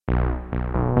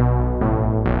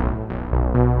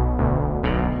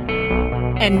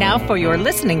And now for your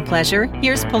listening pleasure,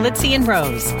 here's Polizzi and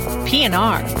Rose,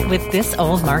 PNR with This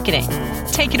Old Marketing.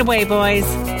 Take it away, boys.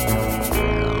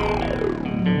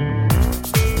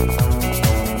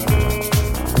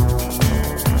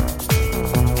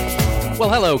 Well,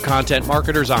 hello, content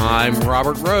marketers. I'm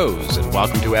Robert Rose, and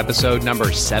welcome to episode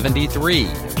number 73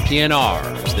 of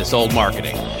PNR's This Old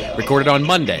Marketing, recorded on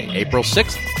Monday, April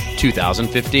 6th,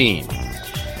 2015.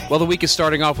 Well, the week is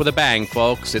starting off with a bang,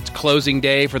 folks. It's closing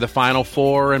day for the Final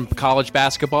Four in college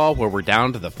basketball, where we're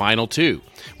down to the Final Two,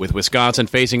 with Wisconsin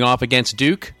facing off against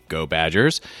Duke. Go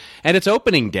Badgers. And it's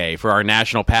opening day for our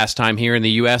national pastime here in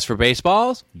the U.S. for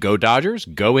baseballs. Go Dodgers,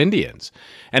 go Indians.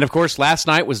 And of course, last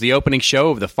night was the opening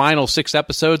show of the final 6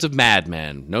 episodes of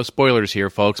Madmen. No spoilers here,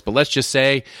 folks, but let's just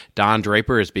say Don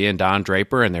Draper is being Don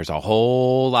Draper, and there's a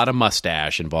whole lot of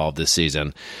mustache involved this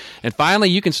season. And finally,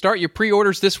 you can start your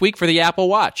pre-orders this week for the Apple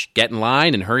Watch. Get in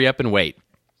line and hurry up and wait.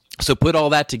 So put all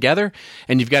that together,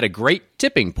 and you've got a great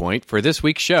tipping point for this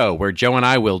week's show, where Joe and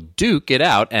I will duke it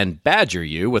out and badger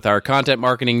you with our content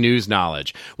marketing news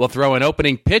knowledge. We'll throw an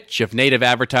opening pitch of native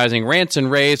advertising rants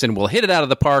and raves, and we'll hit it out of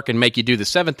the park and make you do the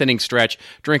 7th inning stretch,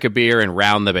 drink a beer, and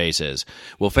round the bases.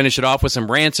 We'll finish it off with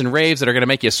some rants and raves that are going to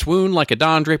make you swoon like a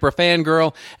Don Draper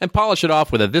fangirl, and polish it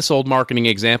off with a This Old Marketing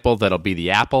example that'll be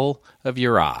the apple of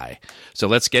your eye. So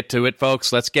let's get to it,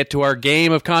 folks. Let's get to our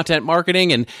game of content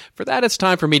marketing, and for that, it's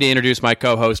time for me to introduce my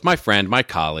co-host, my friend, my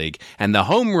colleague, and the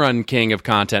home run king of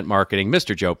content marketing,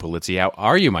 Mr. Joe Polizzi. How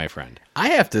are you, my friend? I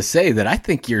have to say that I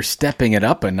think you're stepping it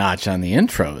up a notch on the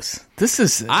intros. This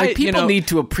is people need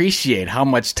to appreciate how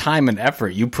much time and effort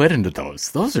you put into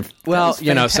those. Those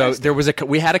are so there was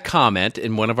we had a comment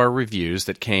in one of our reviews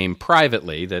that came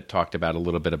privately that talked about a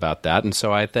little bit about that, and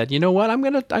so I thought, you know what, I'm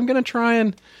gonna try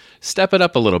and step it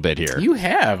up a little bit here. You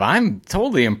have. I'm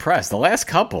totally impressed. The last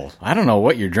couple, I don't know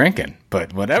what you're drinking,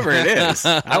 but whatever it is,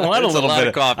 I want a little bit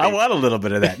of coffee. I want a little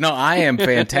bit of that. No, I am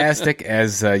fantastic.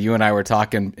 As you and I were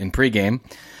talking in pregame,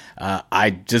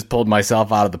 I just pulled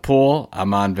myself out of the pool.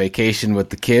 I'm on vacation with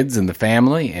the kids and the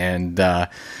family, and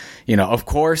of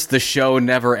course, the show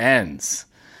never ends.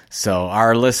 So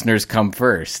our listeners come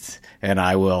first, and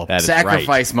I will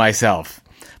sacrifice myself.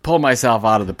 Pull myself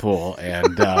out of the pool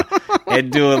and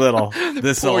do a little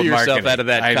this pour old yourself marketing. Out of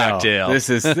that cocktail. This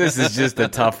is just a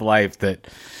tough life that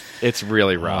it's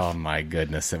really rough. Oh my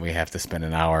goodness, and we have to spend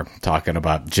an hour talking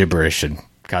about gibberish and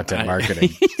content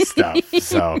marketing stuff.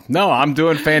 So no, I'm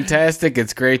doing fantastic.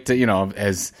 It's great to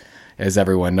as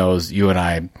everyone knows, you and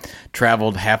I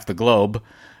traveled half the globe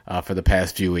for the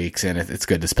past few weeks, and it's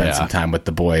good to spend some time with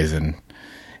the boys and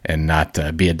not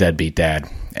be a deadbeat dad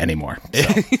anymore.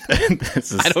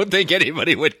 So, I don't think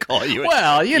anybody would call you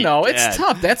it's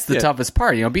tough. That's the toughest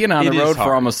part. Being on the road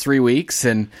for almost 3 weeks,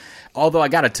 and although I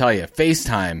got to tell you,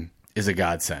 FaceTime is a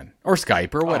godsend, or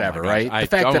Skype, or whatever, right? The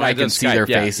fact that I can see their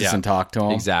faces and talk to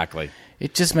them. Exactly.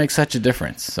 It just makes such a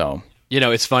difference, so...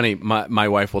 It's funny. My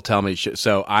wife will tell me,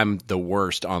 so I'm the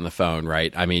worst on the phone,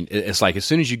 right? I mean, it's like as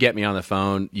soon as you get me on the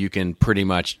phone, you can pretty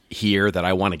much hear that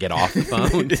I want to get off the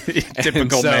phone.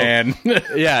 Typical man.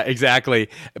 Yeah, exactly.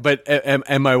 But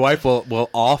and my wife will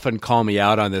often call me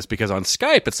out on this because on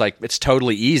Skype, it's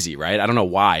totally easy, right? I don't know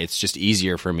why. It's just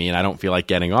easier for me, and I don't feel like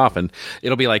getting off. And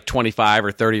it'll be like 25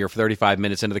 or 30 or 35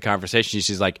 minutes into the conversation.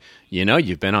 She's like,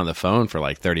 you've been on the phone for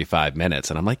like 35 minutes.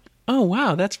 And I'm like, oh,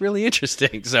 wow, that's really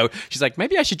interesting. So she's like,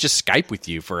 maybe I should just Skype with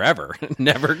you forever.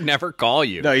 never call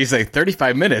you. No, you say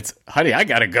 35 minutes. Honey, I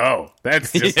got to go.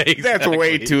 That's just, that's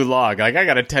way too long. Like, I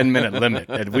got a 10-minute limit,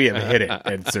 and we have hit it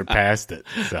and surpassed it.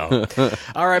 So,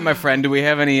 all right, my friend, do we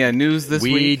have any news this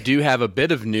week? We do have a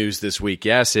bit of news this week,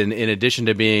 yes. In addition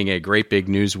to being a great big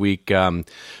news week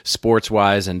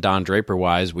sports-wise and Don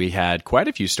Draper-wise, we had quite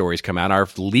a few stories come out. Our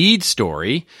lead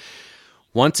story...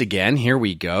 Once again, here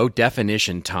we go.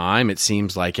 Definition time. It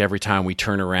seems like every time we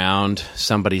turn around,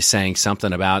 somebody's saying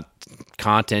something about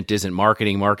content isn't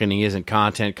marketing, marketing isn't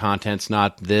content, content's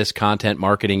not this, content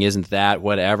marketing isn't that,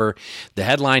 whatever. The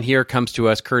headline here comes to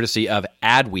us courtesy of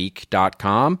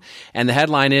adweek.com, and the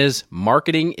headline is,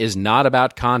 Marketing is not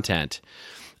about content.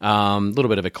 A little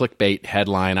bit of a clickbait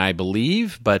headline, I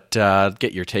believe, but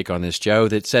get your take on this, Joe,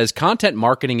 that says, content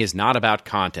marketing is not about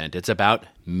content, it's about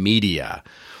media.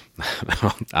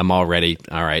 I'm already,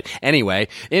 all right. Anyway,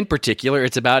 in particular,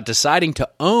 it's about deciding to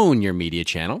own your media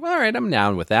channel. All right, I'm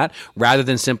down with that, rather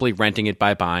than simply renting it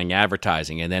by buying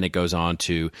advertising. And then it goes on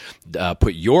to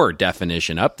put your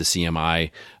definition up, the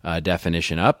CMI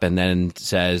definition up, and then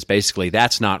says basically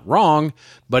that's not wrong,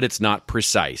 but it's not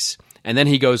precise. And then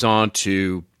he goes on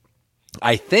to,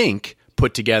 I think,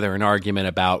 put together an argument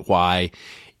about why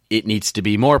it needs to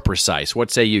be more precise.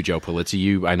 What say you, Joe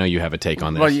Pulizzi? I know you have a take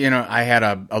on this. Well, I had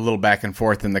a little back and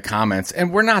forth in the comments,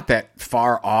 and we're not that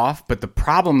far off, but the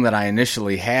problem that I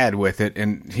initially had with it,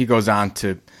 and he goes on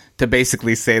to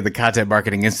basically say the Content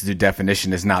Marketing Institute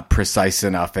definition is not precise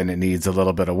enough and it needs a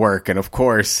little bit of work. And of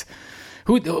course,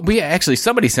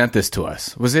 somebody sent this to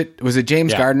us. Was it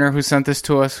James Gardner who sent this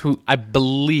to us? I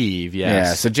believe, yes.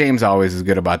 Yeah, so James always is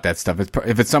good about that stuff.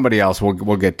 If it's somebody else,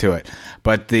 we'll get to it.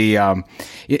 But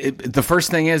the first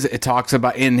thing is, it talks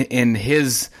about in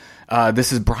his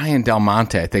this is Brian Del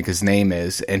Monte, I think his name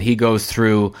is, and he goes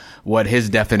through what his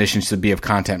definition should be of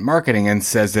content marketing and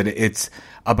says that it's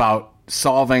about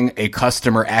solving a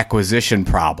customer acquisition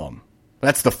problem.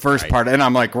 That's the first part. And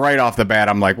I'm like, right off the bat,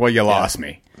 I'm like, well, you lost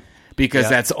me. Because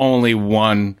that's only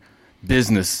one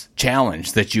business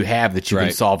challenge that you have that you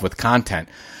can solve with content.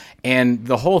 And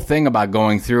the whole thing about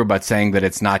going through about saying that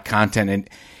it's not content, and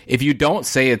if you don't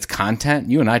say it's content,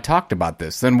 you and I talked about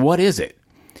this, then what is it?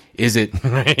 Is it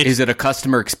is it a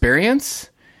customer experience?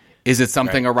 Is it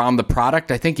something around the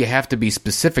product? I think you have to be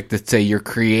specific to say you're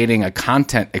creating a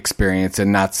content experience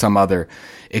and not some other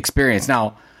experience.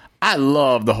 Now, I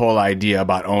love the whole idea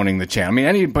about owning the channel. I mean,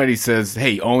 anybody says,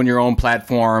 hey, own your own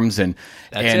platforms and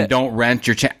don't rent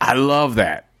your channel. I love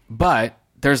that. But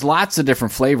there's lots of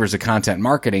different flavors of content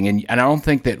marketing. And I don't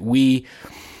think that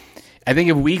I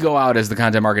think if we go out as the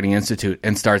Content Marketing Institute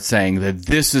and start saying that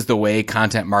this is the way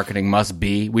content marketing must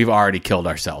be, we've already killed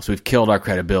ourselves. We've killed our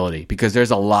credibility, because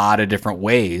there's a lot of different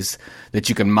ways that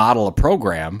you can model a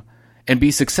program and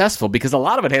be successful, because a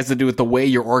lot of it has to do with the way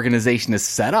your organization is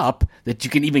set up, that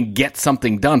you can even get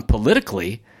something done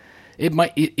politically.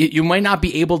 You might not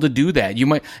be able to do that. You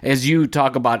might, as you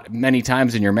talk about many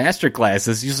times in your master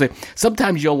classes, you say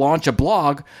sometimes you'll launch a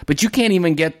blog, but you can't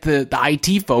even get the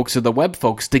IT folks or the web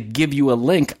folks to give you a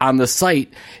link on the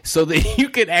site so that you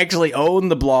can actually own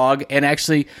the blog and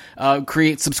actually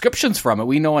create subscriptions from it.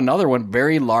 We know another one,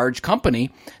 very large company,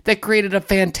 that created a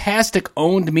fantastic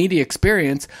owned media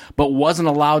experience, but wasn't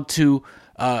allowed to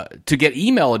get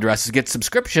email addresses, get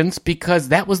subscriptions, because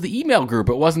that was the email group.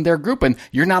 It wasn't their group, and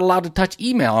you're not allowed to touch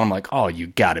email. And I'm like, oh, you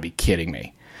got to be kidding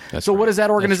me. What is that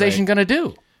organization going to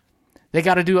do? They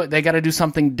got to do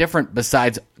something different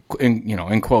besides,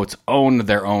 in quotes, own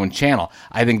their own channel.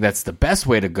 I think that's the best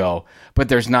way to go, but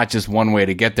there's not just one way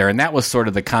to get there. And that was sort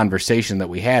of the conversation that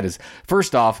we had. Is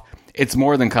first off, it's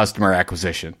more than customer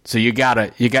acquisition. So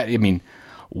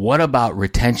what about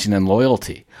retention and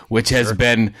loyalty, which has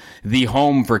been the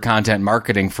home for content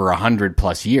marketing for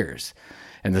 100+ years?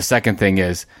 And the second thing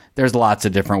is, there's lots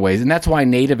of different ways. And that's why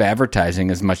native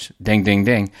advertising, as much, ding, ding,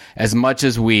 ding, as much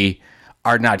as we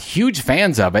are not huge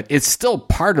fans of it, it's still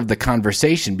part of the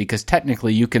conversation, because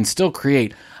technically you can still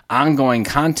create ongoing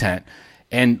content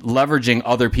and leveraging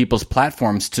other people's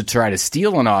platforms to try to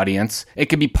steal an audience. It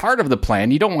can be part of the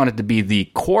plan. You don't want it to be the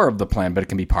core of the plan, but it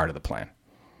can be part of the plan.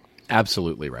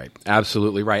 Absolutely right.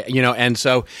 Absolutely right. And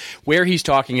so where he's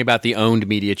talking about the owned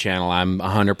media channel, I'm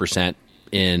 100%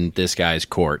 in this guy's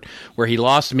court. Where he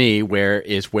lost me,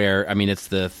 it's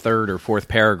the third or fourth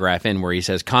paragraph in, where he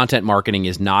says content marketing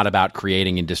is not about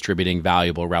creating and distributing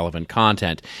valuable, relevant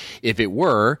content. If it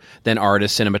were, then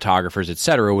artists, cinematographers,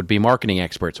 etc. would be marketing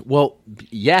experts. Well,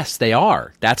 yes, they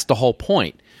are. That's the whole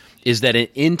point, is that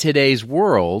in today's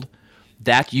world,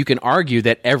 that you can argue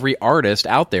that every artist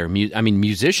out there,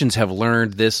 musicians have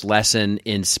learned this lesson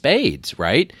in spades,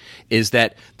 right? Is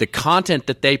that the content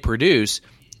that they produce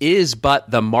is but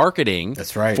the marketing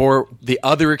for the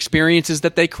other experiences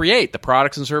that they create, the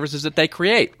products and services that they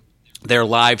create. Their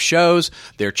live shows,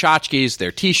 their tchotchkes,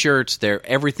 their T-shirts, their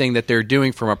everything that they're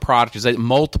doing from a product is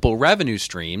multiple revenue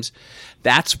streams.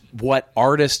 That's what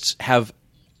artists have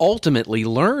ultimately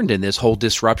learned in this whole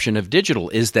disruption of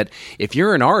digital, is that if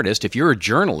you're an artist, if you're a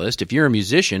journalist, if you're a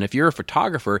musician, if you're a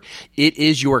photographer, it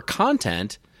is your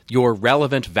content, your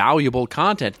relevant, valuable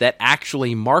content, that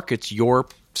actually markets your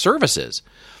services.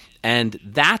 And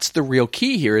that's the real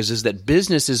key here, is that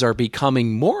businesses are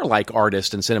becoming more like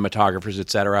artists and cinematographers,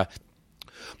 etc.,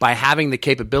 by having the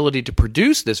capability to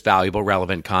produce this valuable,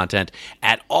 relevant content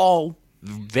at all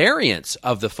variants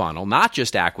of the funnel, not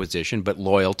just acquisition, but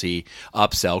loyalty,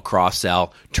 upsell,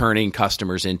 cross-sell, turning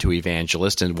customers into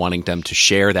evangelists and wanting them to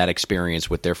share that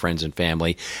experience with their friends and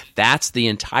family. That's the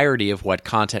entirety of what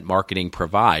content marketing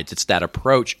provides. It's that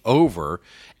approach over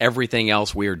everything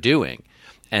else we're doing.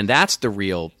 And that's the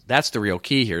real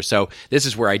key here. So this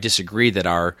is where I disagree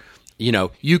that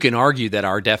you can argue that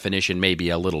our definition may be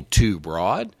a little too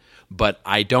broad, but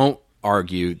I don't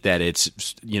argue that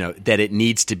it's that it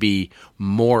needs to be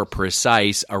more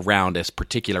precise around a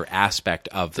particular aspect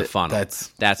of the funnel.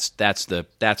 That's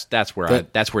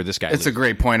where this guy. It's a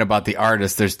great point about the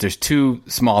artist. There's two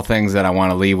small things that I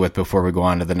want to leave with before we go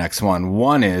on to the next one.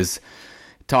 One is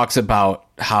talks about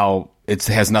how it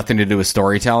has nothing to do with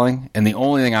storytelling, and the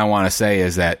only thing I want to say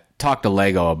is that talk to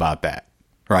Lego about that.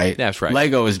 Right? That's right.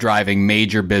 Lego is driving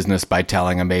major business by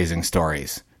telling amazing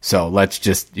stories. So let's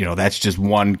just, that's just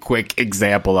one quick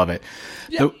example of it.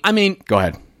 Yeah, go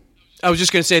ahead. I was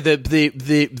just going to say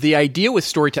the idea with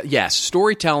storytelling, yes,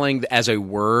 storytelling as a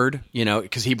word,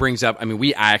 because he brings up,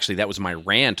 that was my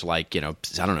rant,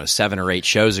 7 or 8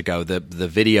 shows ago, the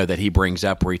video that he brings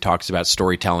up where he talks about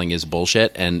storytelling is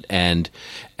bullshit, and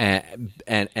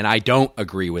I don't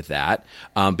agree with that,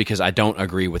 because I don't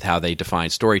agree with how they define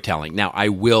storytelling. Now, I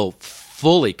will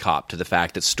fully cop to the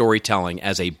fact that storytelling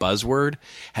as a buzzword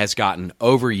has gotten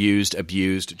overused,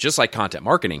 abused, just like content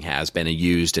marketing has been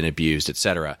used and abused,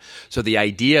 etc. So the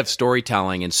idea of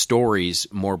storytelling and stories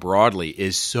more broadly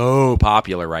is so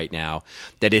popular right now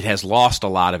that it has lost a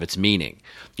lot of its meaning.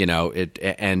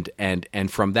 And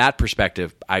from that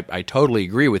perspective, I totally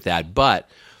agree with that. But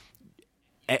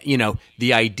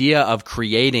the idea of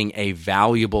creating a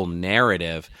valuable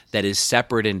narrative that is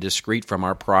separate and discrete from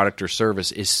our product or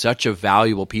service is such a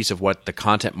valuable piece of what the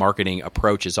content marketing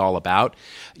approach is all about.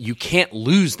 You can't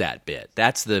lose that bit.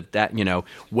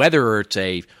 Whether it's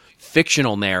a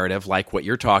fictional narrative like what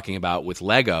you're talking about with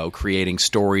Lego, creating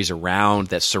stories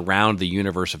that surround the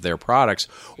universe of their products,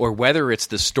 or whether it's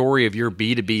the story of your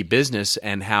B2B business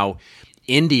and how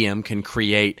Indium can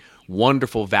create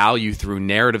wonderful value through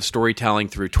narrative storytelling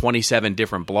through 27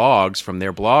 different blogs from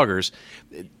their bloggers.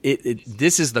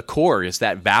 This is the core. It's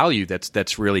that value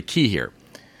that's really key here.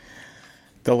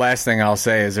 The last thing I'll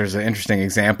say is there's an interesting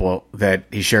example that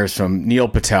he shares from Neil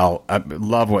Patel. I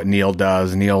love what Neil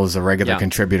does. Neil is a regular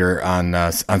contributor on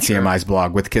CMI's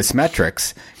blog with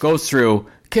Kissmetrics. Goes through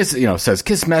says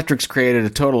Kissmetrics created a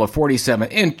total of 47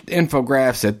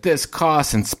 infographics at this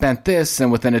cost and spent this, and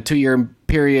within a 2-year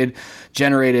period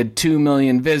generated 2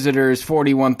 million visitors,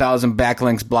 41,000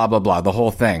 backlinks, blah, blah, blah, the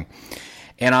whole thing.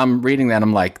 And I'm reading that,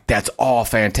 I'm like, that's all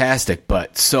fantastic,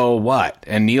 but so what?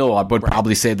 And Neil would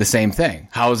probably say the same thing.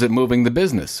 How is it moving the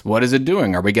business? What is it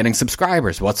doing? Are we getting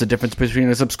subscribers? What's the difference between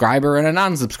a subscriber and a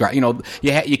non-subscriber?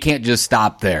 You can't just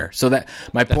stop there. So that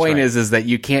my point is that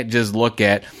you can't just look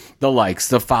at the likes,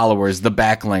 the followers, the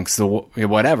backlinks, the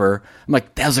whatever. I'm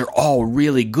like, those are all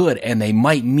really good, and they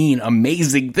might mean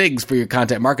amazing things for your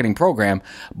content marketing program,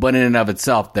 but in and of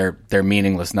itself, they're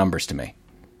meaningless numbers to me.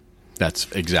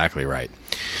 That's exactly right.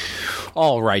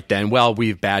 All right, then. Well,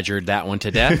 we've badgered that one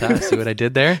to death. See what I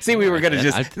did there? See, we were going to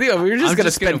just going to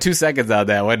spend 2 seconds on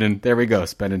that one, and there we go,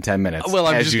 spending 10 minutes. Well,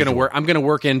 I'm just going to work. I'm going to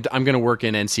work in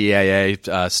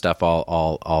NCAA stuff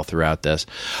all throughout this.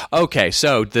 Okay,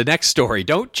 so the next story: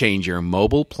 don't change your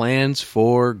mobile plans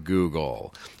for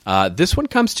Google. This one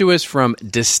comes to us from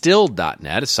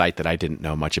distilled.net, a site that I didn't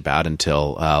know much about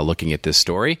until looking at this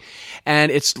story,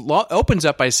 and it opens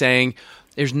up by saying,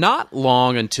 there's not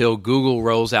long until Google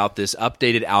rolls out this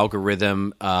updated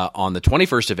algorithm on the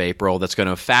 21st of April that's going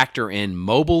to factor in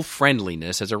mobile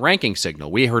friendliness as a ranking signal.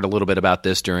 We heard a little bit about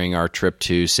this during our trip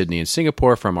to Sydney and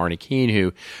Singapore from Arnie Keene,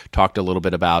 who talked a little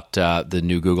bit about the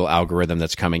new Google algorithm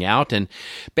that's coming out. And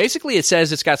basically it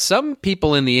says it's got some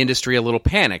people in the industry a little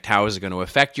panicked. How is it going to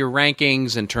affect your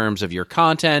rankings in terms of your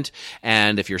content,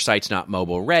 and if your site's not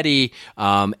mobile ready,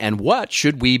 and what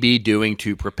should we be doing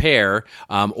to prepare,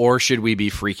 or should we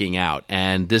be freaking out?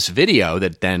 And this video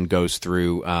that then goes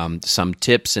through some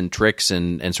tips and tricks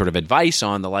and sort of advice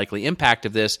on the likely impact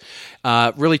of this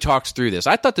really talks through this.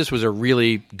 I thought this was a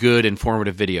really good,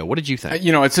 informative video. What did you think?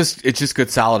 It's just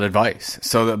good, solid advice.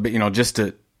 So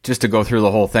that, just to go through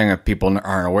the whole thing, if people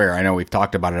aren't aware, I know we've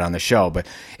talked about it on the show, but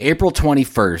April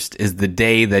 21st is the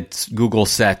day that Google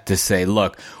set to say,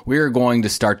 look, we're going to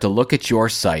start to look at your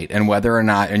site and whether or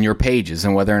not, and your pages,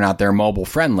 and whether or not they're mobile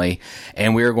friendly,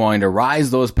 and we're going to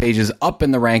rise those pages up in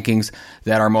the rankings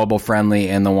that are mobile friendly,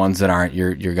 and the ones that aren't,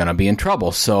 you're going to be in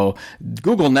trouble. So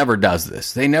Google never does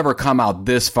this. They never come out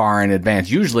this far in advance.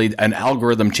 Usually an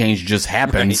algorithm change just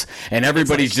happens, and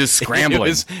everybody's just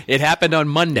scrambling. It happened on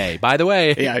Monday, by the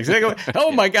way. Yeah, exactly.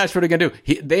 Oh my gosh, what are we going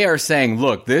to do? They are saying,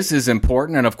 look, this is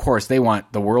important, and of course they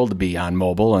want the world to be on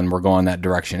mobile, and we're going that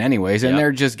direction anyways, and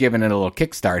they're just giving it a little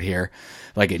kickstart here,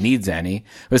 like it needs any.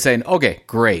 But saying, okay,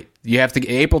 great. you have to.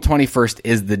 April 21st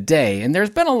is the day, and there's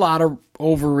been a lot of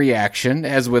overreaction,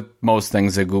 as with most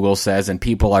things that Google says, and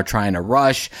people are trying to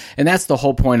rush. And that's the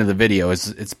whole point of the video.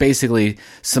 It's basically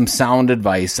some sound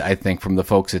advice, I think, from the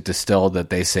folks at Distill, that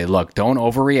they say, look, don't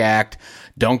overreact.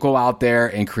 Don't go out there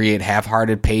and create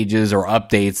half-hearted pages or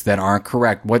updates that aren't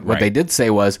correct. What they did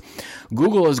say was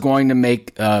Google is going to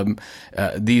make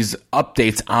these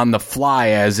updates on the fly,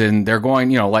 as in they're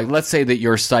going, like let's say that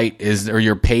your site is or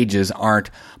your pages aren't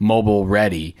mobile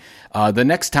ready. The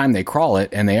next time they crawl it,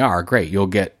 and they are, great, you'll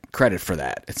get credit for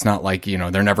that. It's not like,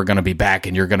 they're never going to be back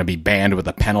and you're going to be banned with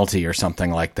a penalty or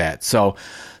something like that. So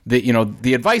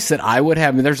the advice that I would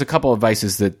have, there's a couple of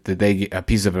advices that a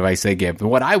piece of advice they give. But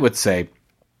what I would say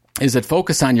is that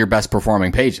focus on your best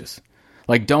performing pages.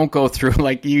 Like, don't go through,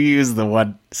 like you use the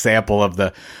one sample of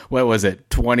the,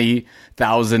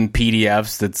 20,000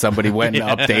 PDFs that somebody went and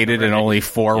updated and only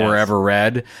 4 were ever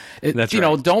read. That's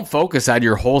right. Don't focus on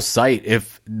your whole site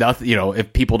if nothing,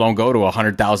 if people don't go to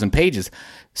 100,000 pages.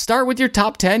 Start with your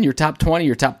top 10, your top 20,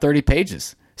 your top 30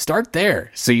 pages. Start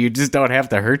there so you just don't have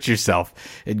to hurt yourself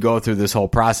and go through this whole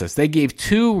process. They gave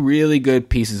 2 really good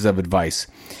pieces of advice.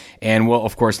 And we'll,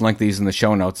 of course, link these in the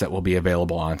show notes that will be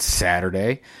available on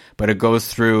Saturday. But it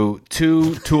goes through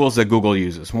 2 tools that Google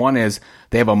uses. One is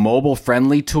they have a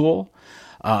mobile-friendly tool.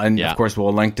 Of course,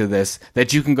 we'll link to this,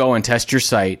 that you can go and test your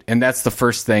site. And that's the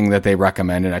first thing that they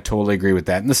recommend, and I totally agree with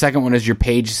that. And the second one is your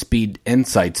Page Speed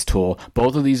Insights tool.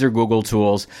 Both of these are Google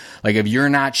tools. Like, if you're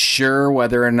not sure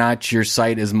whether or not your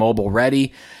site is mobile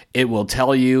ready, it will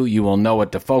tell you. You will know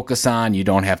what to focus on. You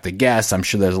don't have to guess. I'm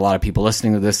sure there's a lot of people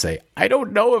listening to this say, I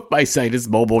don't know if my site is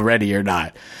mobile ready or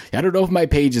not. I don't know if my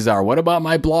pages are. What about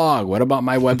my blog? What about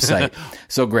my website?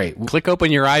 So great. Click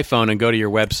open your iPhone and go to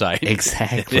your website.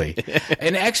 Exactly.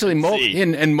 And actually,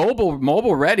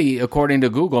 mobile ready, according to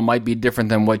Google, might be different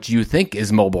than what you think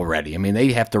is mobile ready. I mean,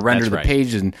 they have to render the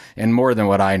page and more than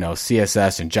what I know,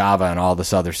 CSS and Java and all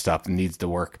this other stuff that needs to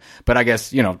work. But I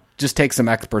guess, just take some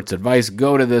experts' advice.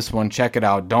 Go to this one, check it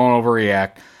out. Don't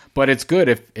overreact. But it's good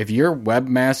if your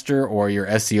webmaster or your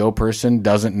SEO person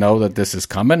doesn't know that this is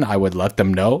coming. I would let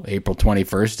them know. April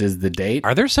 21st is the date.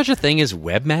 Are there such a thing as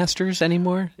webmasters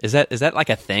anymore? Is that like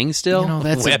a thing still?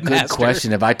 That's a good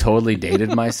question. Have I totally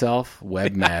dated myself?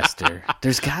 Webmaster.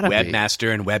 There's got to be.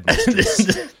 Webmaster and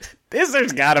webmasters.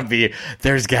 There's got to be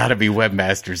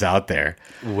webmasters out there.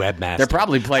 Webmasters. They're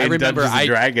probably playing Dungeons and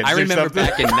Dragons. I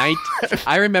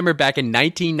remember back in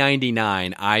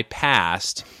 1999, I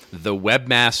passed the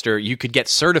webmaster. You could get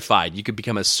certified. You could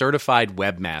become a certified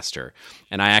webmaster.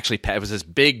 And I actually, it was this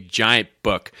big, giant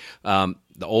book. The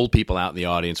old people out in the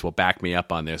audience will back me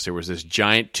up on this. There was this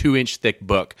giant 2-inch thick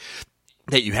book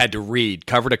that you had to read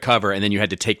cover to cover, and then you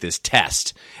had to take this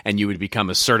test, and you would become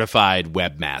a certified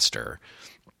webmaster.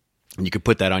 And you could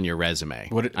put that on your resume.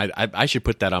 I should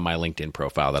put that on my LinkedIn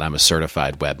profile, that I'm a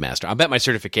certified webmaster. I bet my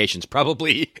certification's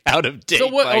probably out of date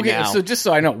now. So just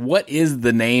so I know, what is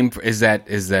the name? Is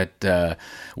that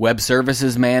web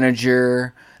services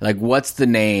manager? Like, what's the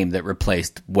name that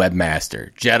replaced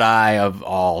webmaster? Jedi of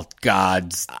all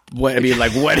gods? What is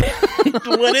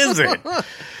it?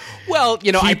 Well,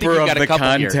 I think you've got a couple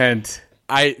content. Here.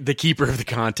 The keeper of the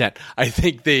content. I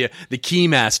think the key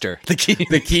master. The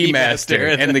key master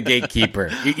and the gatekeeper.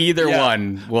 Either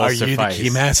one will suffice. Are you the key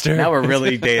master? Now we're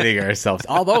really dating ourselves.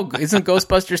 Although, isn't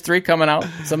Ghostbusters 3 coming out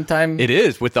sometime? It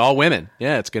is, with all women.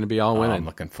 Yeah, it's going to be all women. I'm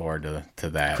looking forward to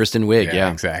that. Kristen Wiig, yeah.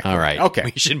 Exactly. All right. Okay.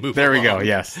 We should move There along. we go,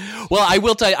 yes. Well, I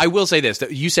will say this.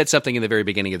 You said something in the very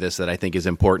beginning of this that I think is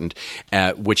important,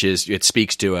 which is it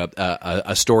speaks to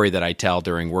a story that I tell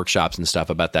during workshops and stuff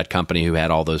about that company who had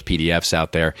all those PDFs out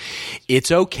there.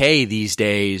 It's okay these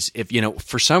days if,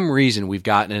 for some reason we've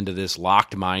gotten into this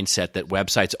locked mindset that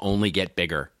websites only get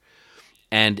bigger.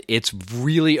 And it's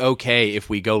really okay if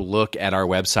we go look at our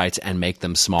websites and make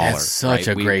them smaller. That's such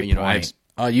a great point.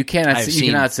 You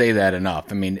cannot say that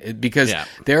enough. I mean, because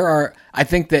there are. I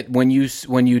think that when you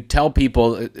tell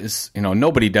people,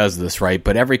 nobody does this, right?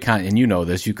 But and you know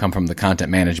this. You come from the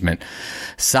content management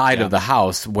side of the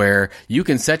house, where you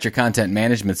can set your content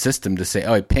management system to say,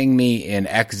 "Oh, ping me in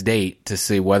X date to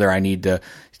see whether I need to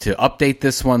update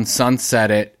this one, sunset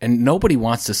it." And nobody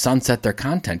wants to sunset their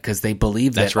content because they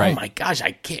believe that, oh my gosh,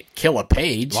 I can't kill a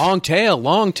page. Long tail,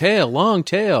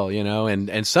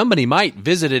 and somebody might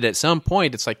visit it at some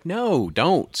point. It's like, no,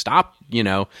 don't stop.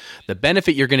 The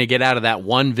benefit you're going to get out of that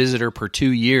one visitor per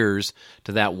 2 years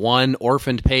to that one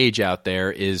orphaned page out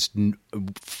there is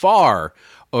far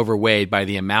overweighed by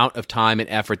the amount of time and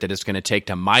effort that it's going to take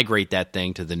to migrate that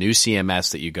thing to the new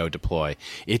CMS that you go deploy.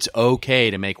 It's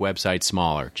okay to make websites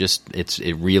smaller.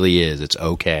 It really is. It's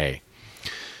okay.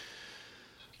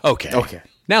 Okay.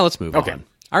 Now let's move on.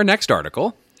 Our next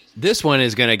article. This one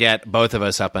is going to get both of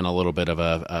us up in a little bit of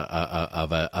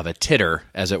a titter,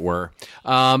 as it were.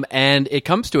 And it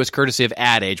comes to us courtesy of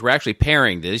Ad Age. We're actually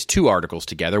pairing these two articles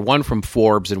together, one from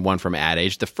Forbes and one from Ad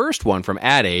Age. The first one from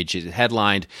Ad Age is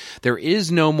headlined, "There is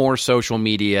no more social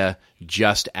media,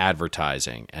 just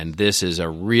advertising." And this is a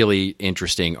really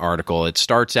interesting article. It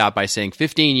starts out by saying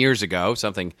 15 years ago,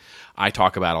 something I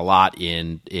talk about a lot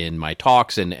in my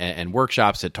talks and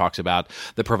workshops. It talks about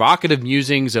the provocative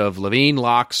musings of Levine,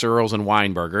 Locke, Searles, and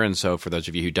Weinberger. And so for those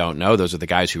of you who don't know, those are the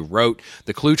guys who wrote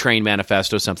the Clue Train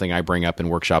Manifesto, something I bring up in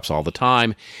workshops all the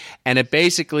time. And it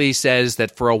basically says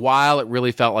that for a while, it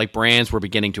really felt like brands were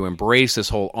beginning to embrace this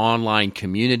whole online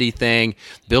community thing,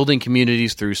 building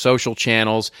communities through social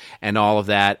channels and all of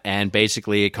that. And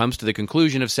basically, it comes to the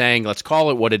conclusion of saying, let's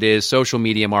call it what it is. Social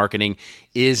media marketing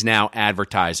is now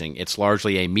advertising. It's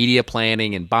largely a media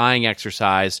planning and buying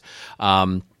exercise.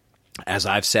 As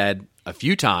I've said a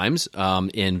few times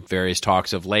in various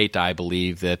talks of late, I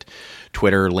believe that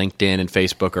Twitter, LinkedIn, and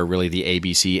Facebook are really the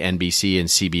ABC, NBC, and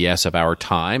CBS of our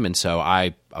time. And so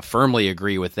I firmly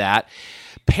agree with that.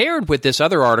 Paired with this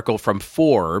other article from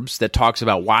Forbes that talks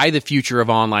about why the future of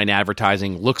online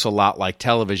advertising looks a lot like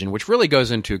television, which really goes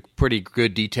into pretty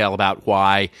good detail about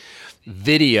why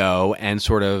video and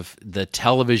sort of the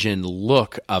television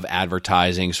look of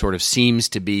advertising sort of seems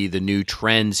to be the new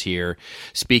trends here,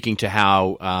 speaking to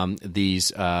how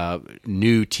these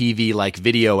new TV-like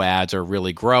video ads are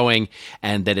really growing,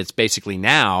 and that it's basically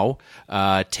now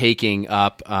taking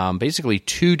up basically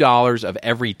 $2 of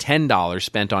every $10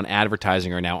 spent on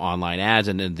advertising are now online ads,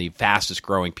 and then the fastest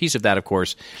growing piece of that, of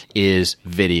course, is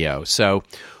video. So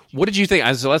what did you think?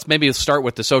 So let's maybe start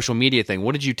with the social media thing.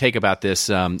 What did you take about this?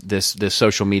 This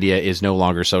social media is no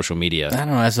longer social media. I don't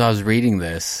know. As I was reading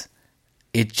this,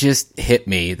 it just hit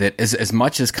me that as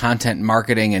much as content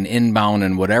marketing and inbound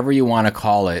and whatever you want to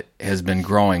call it has been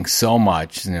growing so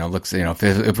much, if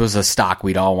it was a stock,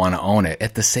 we'd all want to own it.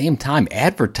 At the same time,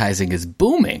 advertising is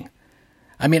booming.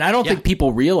 I mean, I don't think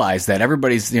people realize that.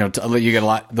 Everybody's, you get a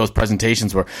lot of those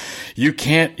presentations where you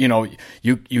can't,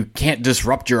 you can't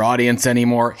disrupt your audience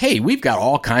anymore. Hey, we've got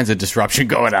all kinds of disruption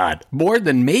going on, more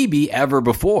than maybe ever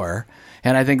before.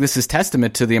 And I think this is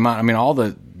testament to the amount. I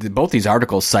mean, both these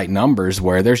articles cite numbers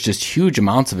where there's just huge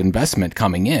amounts of investment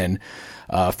coming in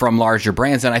from larger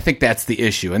brands. And I think that's the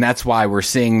issue. And that's why we're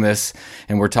seeing this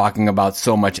and we're talking about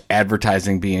so much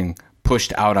advertising being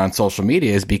pushed out on social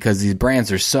media, is because these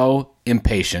brands are so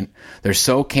impatient. They're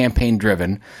so campaign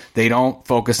driven. They don't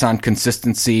focus on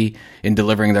consistency in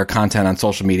delivering their content on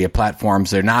social media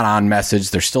platforms. They're not on message.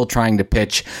 They're still trying to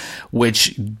pitch,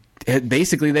 which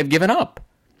basically they've given up.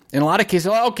 In a lot of cases,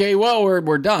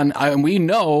 we're done. And we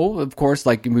know, of course,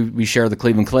 like we share the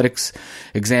Cleveland Clinics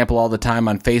example all the time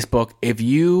on Facebook. If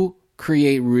you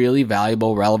create really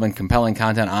valuable, relevant, compelling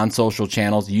content on social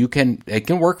channels, it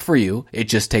can work for you. It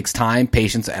just takes time,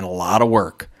 patience, and a lot of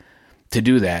work to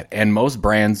do that. And most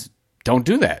brands don't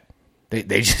do that.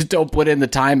 They just don't put in the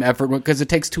time, effort, because it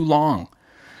takes too long.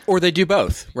 Or they do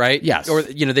both, right? Yes. Or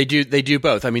they do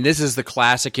both. I mean, this is the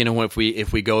classic.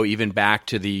 If we go even back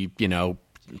to the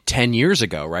 10 years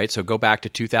ago, right? So go back to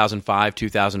 2005,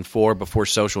 2004, before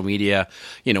social media,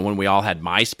 when we all had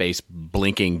MySpace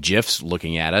blinking GIFs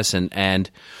looking at us. And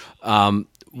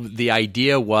the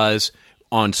idea was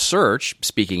on search,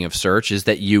 speaking of search, is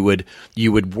that you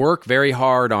would work very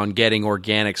hard on getting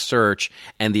organic search.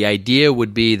 And the idea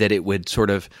would be that it would sort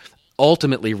of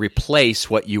ultimately replace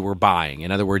what you were buying.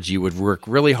 In other words, you would work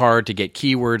really hard to get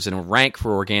keywords and rank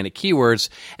for organic keywords.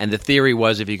 And the theory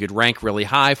was if you could rank really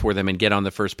high for them and get on the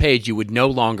first page, you would no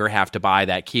longer have to buy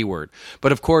that keyword.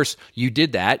 But of course, you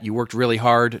did that. You worked really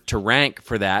hard to rank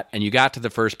for that, and you got to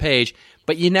the first page,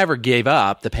 but you never gave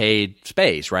up the paid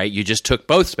space, right? You just took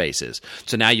both spaces.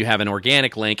 So now you have an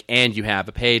organic link and you have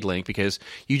a paid link because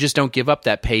you just don't give up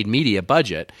that paid media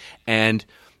budget. And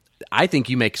I think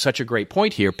you make such a great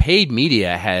point here. Paid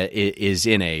media is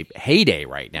in a heyday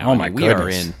right now. Oh my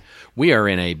goodness. We are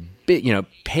in a bit,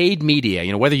 paid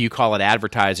media, whether you call it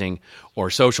advertising or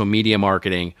social media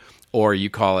marketing, or you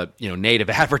call it,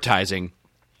 native advertising,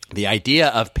 the idea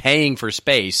of paying for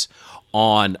space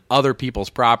on other people's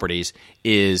properties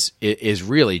is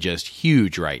really just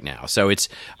huge right now. So it's,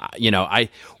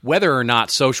 whether or not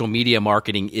social media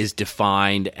marketing is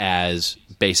defined as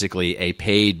basically a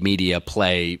paid media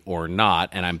play or not,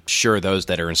 and I'm sure those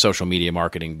that are in social media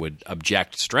marketing would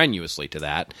object strenuously to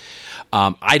that.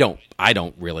 I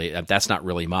don't really. That's not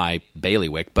really my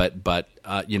bailiwick. But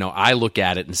I look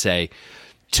at it and say,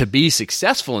 to be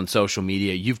successful in social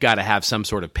media, you've got to have some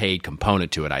sort of paid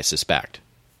component to it, I suspect.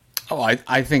 Oh,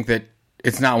 I think that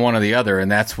it's not one or the other,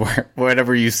 and that's where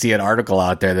whenever you see an article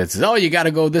out there that says, "Oh, you got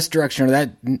to go this direction or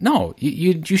that," no,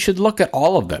 you should look at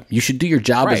all of them. You should do your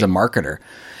job as a marketer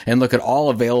and look at all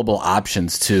available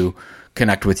options to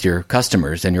connect with your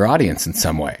customers and your audience in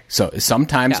some way. So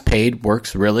sometimes paid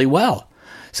works really well.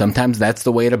 Sometimes that's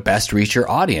the way to best reach your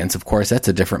audience. Of course, that's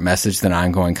a different message than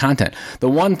ongoing content. The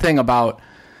one thing about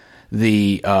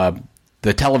the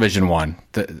television one,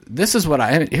 this is what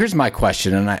here's my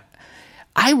question, and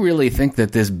I really think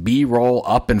that this B-roll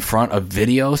up in front of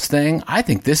videos thing, I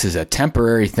think this is a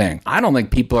temporary thing. I don't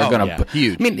think people are going to...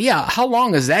 huge. I mean, how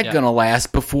long is that going to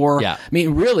last before... I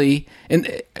mean, really, and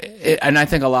I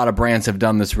think a lot of brands have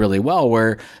done this really well,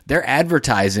 where their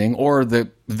advertising or the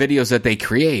videos that they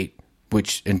create,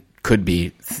 which could be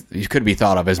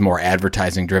thought of as more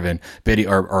advertising-driven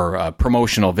video or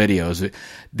promotional videos,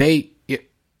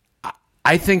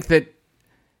 I think that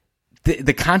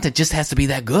the content just has to be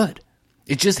that good.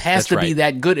 It just has to be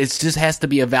that good. It just has to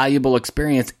be a valuable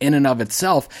experience in and of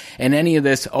itself. And any of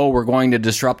this, we're going to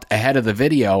disrupt ahead of the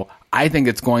video, I think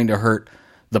it's going to hurt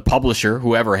the publisher,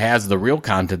 whoever has the real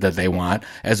content that they want,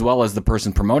 as well as the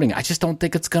person promoting. I just don't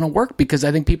think it's going to work because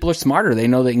I think people are smarter. They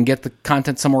know they can get the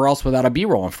content somewhere else without a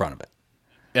B-roll in front of it.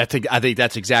 I think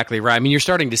that's exactly right. I mean, you're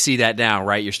starting to see that now,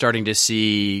 right? You're starting to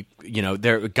see,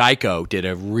 Geico did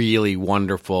a really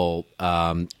wonderful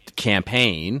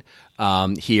campaign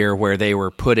here where they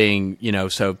were putting,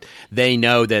 so they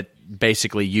know that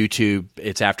basically YouTube,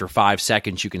 it's after 5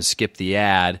 seconds you can skip the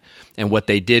ad. And what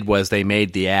they did was they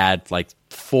made the ad like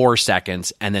 4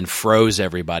 seconds and then froze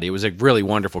everybody. It was a really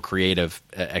wonderful creative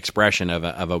expression of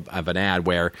an ad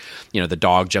where, the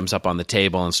dog jumps up on the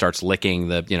table and starts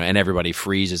licking and everybody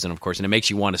freezes. And of course, and it makes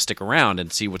you want to stick around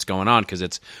and see what's going on because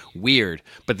it's weird.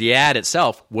 But the ad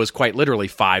itself was quite literally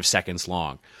 5 seconds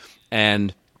long.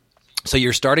 And so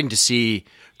you're starting to see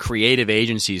creative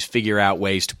agencies figure out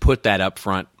ways to put that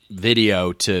upfront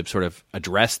video to sort of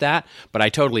address that. But I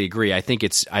totally agree. I think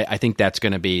that's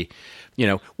going to be,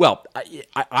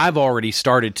 I've already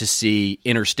started to see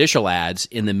interstitial ads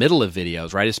in the middle of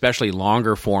videos, right? Especially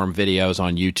longer form videos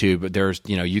on YouTube. There's,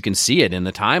 you can see it in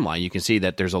the timeline. You can see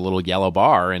that there's a little yellow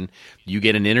bar and you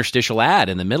get an interstitial ad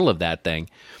in the middle of that thing.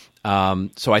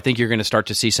 So I think you're going to start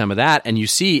to see some of that. And you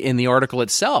see in the article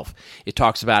itself, it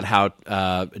talks about how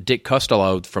Dick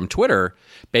Costolo from Twitter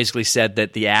basically said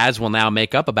that the ads will now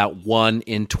make up about 1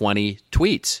 in 20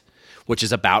 tweets, which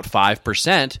is about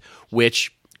 5%,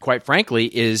 which quite frankly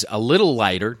is a little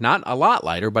lighter, not a lot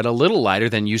lighter, but a little lighter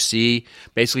than you see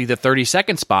basically the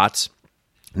 30-second spots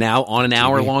now on an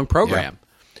hour-long program.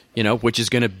 Which is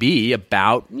going to be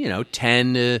about,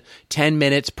 10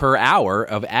 minutes per hour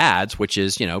of ads, which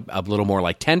is, a little more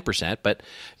like 10%. But,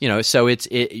 so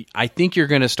I think you're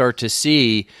going to start to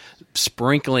see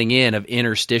sprinkling in of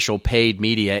interstitial paid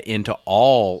media into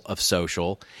all of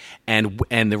social. And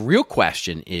the real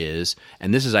question is,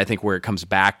 and this is, I think, where it comes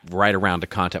back right around to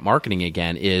content marketing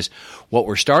again, is what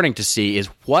we're starting to see is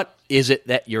what is it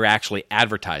that you're actually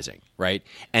advertising, right?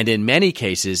 And in many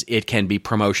cases, it can be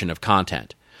promotion of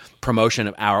content. Promotion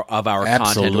of our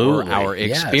content or our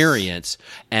experience.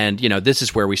 And, this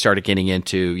is where we started getting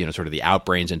into, sort of the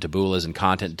Outbrains and Tabulas and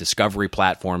content discovery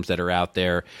platforms that are out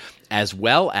there, as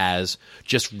well as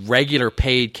just regular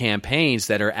paid campaigns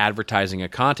that are advertising a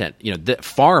content.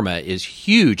 Pharma is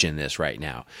huge in this right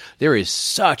now. There is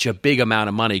such a big amount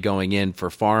of money going in for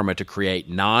pharma to create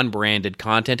non-branded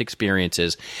content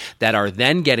experiences that are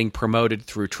then getting promoted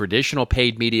through traditional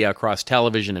paid media across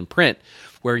television and print,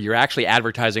 where you're actually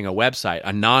advertising a website,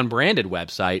 a non-branded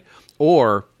website,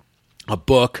 or a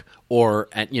book, or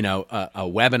a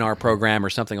webinar program or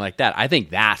something like that. I think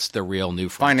that's the real new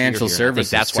frontier. Financial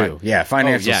services too.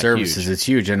 Financial services. Huge. It's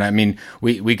huge. And I mean,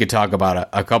 we could talk about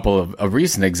a couple of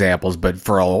recent examples, but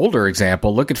for an older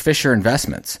example, look at Fisher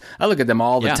Investments. I look at them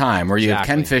all the time, where you have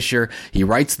Ken Fisher. He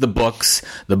writes the books.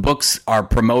 The books are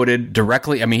promoted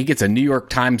directly. I mean, he gets a New York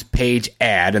Times page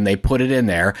ad and they put it in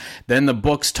there. Then the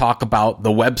books talk about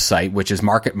the website, which is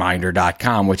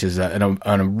marketminder.com, which is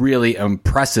a really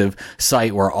impressive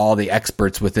site where all the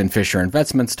experts within Fisher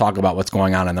Investments talk about what's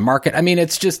going on in the market. I mean,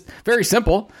 it's just very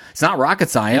simple. It's not rocket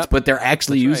science, but they're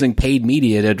actually using paid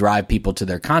media to drive people to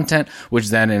their content, which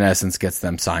then in essence gets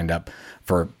them signed up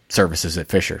for services at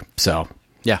Fisher. So,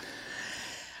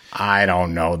 I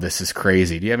don't know. This is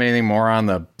crazy. Do you have anything more on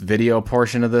the video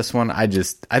portion of this one? I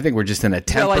think we're just in a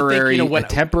temporary,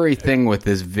 temporary thing with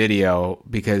this video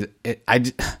because we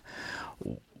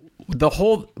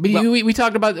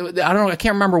talked about, I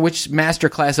can't remember which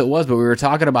masterclass it was, but we were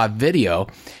talking about video,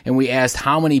 and we asked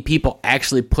how many people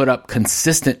actually put up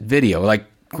consistent video, like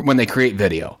when they create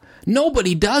video.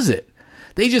 Nobody does it.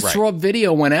 They just throw up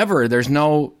video whenever. There's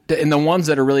no, and the ones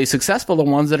that are really successful, the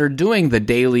ones that are doing the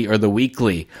daily or the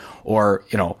weekly, or,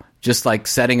 you know, just like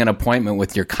setting an appointment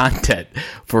with your content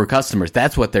for customers.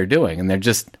 That's what they're doing. And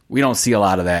we don't see a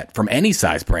lot of that from any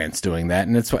size brands doing that.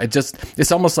 And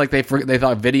it's almost like they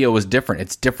thought video was different.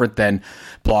 It's different than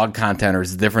blog content, or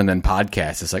it's different than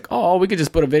podcasts. It's like, oh, we could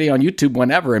just put a video on YouTube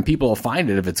whenever and people will find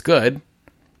it if it's good.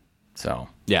 So,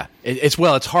 yeah,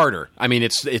 it's harder. I mean,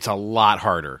 it's a lot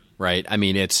harder, right? I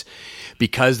mean, it's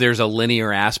because there's a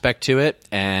linear aspect to it,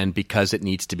 and because it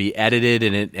needs to be edited,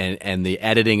 and the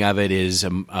editing of it is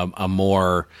a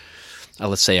more,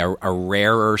 let's say, a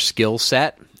rarer skill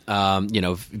set. You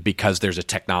know, because there's a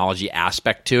technology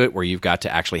aspect to it where you've got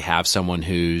to actually have someone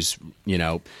who's, you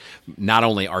know, not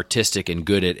only artistic and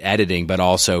good at editing, but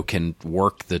also can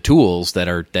work the tools that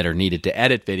are needed to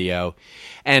edit video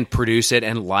and produce it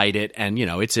and light it. And, you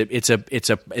know, it's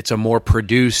a more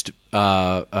produced, you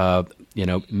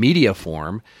know, media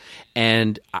form.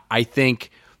 And I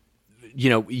think, you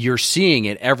know, you're seeing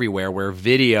it everywhere where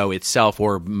video itself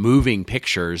or moving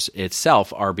pictures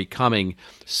itself are becoming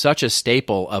such a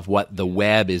staple of what the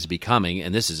web is becoming.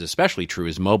 And this is especially true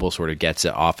as mobile sort of gets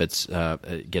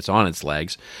on its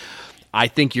legs. I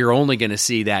think you're only going to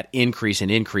see that increase and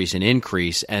increase and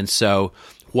increase. And so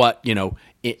what, you know,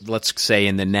 let's say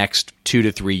in the next 2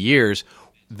 to 3 years,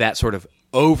 that sort of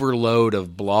overload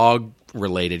of blog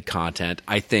related content,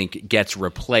 I think, gets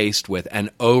replaced with an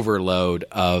overload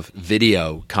of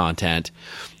video content.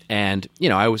 And, you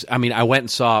know, I went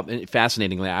and saw,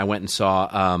 fascinatingly,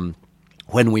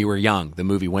 When We Were Young, the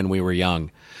movie When We Were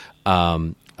Young,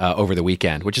 over the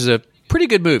weekend, which is a pretty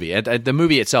good movie. The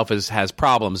movie itself has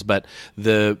problems, but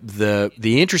the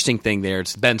interesting thing there,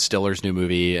 it's Ben Stiller's new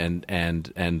movie, and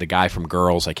the guy from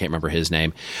Girls, I can't remember his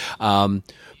name.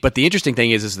 But the interesting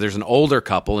thing is there's an older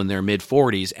couple in their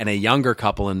mid-40s and a younger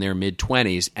couple in their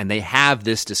mid-20s, and they have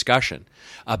this discussion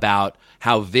about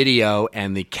how video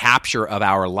and the capture of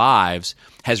our lives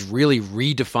has really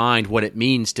redefined what it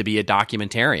means to be a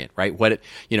documentarian, right?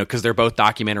 Because they're both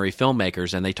documentary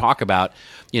filmmakers, and they talk about,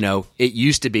 you know, it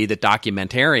used to be that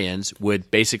documentarians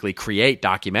would basically create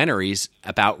documentaries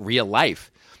about real life,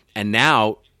 and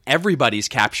now everybody's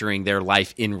capturing their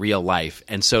life in real life.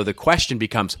 And so the question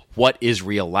becomes, what is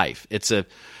real life? Not to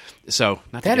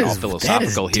get all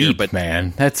philosophical here, deep, but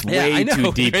man, that's way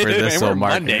too deep for this old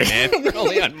market. Monday, man. We're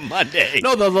only on Monday.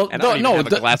 But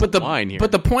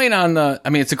the point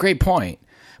it's a great point,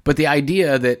 but the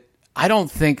idea that I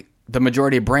don't think the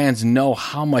majority of brands know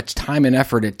how much time and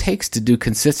effort it takes to do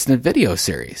consistent video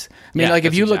series. I mean,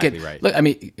 if you look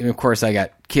of course I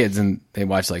got kids and they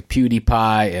watch like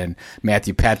PewDiePie and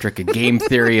Matthew Patrick at Game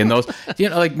Theory and those, you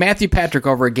know, like Matthew Patrick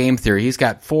over at Game Theory, he's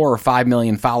got 4 or 5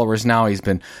 million followers now. He's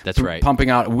been pumping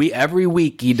out. Every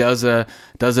week he does a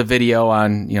video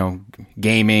on, you know,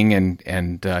 gaming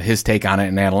and his take on it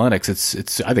and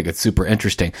analytics. I think it's super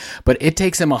interesting, but it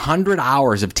takes him 100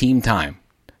 hours of team time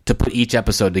to put each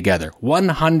episode together.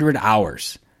 100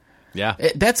 hours. Yeah.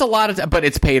 That's a lot of but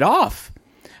it's paid off.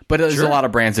 But there's a lot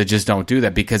of brands that just don't do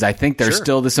that, because I think there's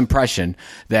still this impression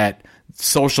that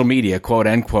social media, quote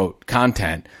unquote,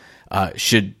 content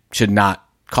should not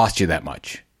cost you that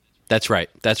much. That's right.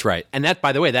 And that,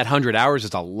 by the way, that 100 hours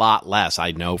is a lot less,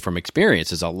 I know from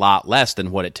experience, is a lot less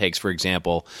than what it takes, for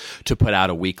example, to put out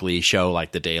a weekly show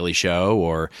like The Daily Show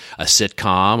or a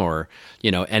sitcom or,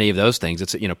 you know, any of those things.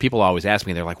 It's, you know, people always ask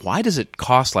me, they're like, why does it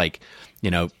cost like, you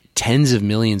know, tens of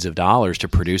millions of dollars to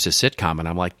produce a sitcom? And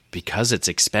I'm like, because it's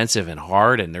expensive and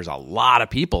hard, and there's a lot of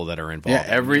people that are involved.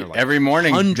 Yeah, every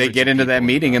morning they get into that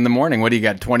meeting in the morning. What do you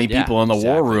got? 20 people in the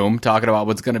war room talking about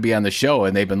what's going to be on the show,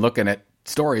 and they've been looking at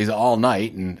stories all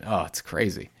night, and it's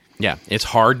crazy. Yeah, it's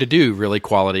hard to do really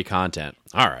quality content.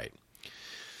 All right.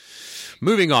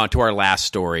 Moving on to our last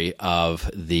story of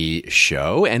the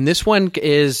show, and this one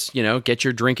is, you know, get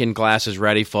your drinking glasses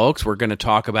ready, folks. We're going to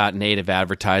talk about native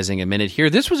advertising in a minute here.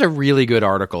 This was a really good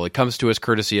article. It comes to us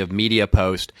courtesy of Media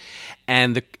Post,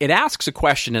 and it asks a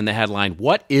question in the headline,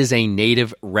 what is a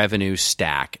native revenue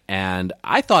stack? And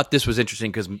I thought this was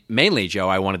interesting because mainly, Joe,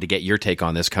 I wanted to get your take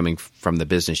on this coming from the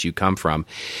business you come from,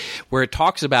 where it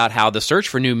talks about how the search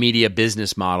for new media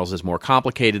business models is more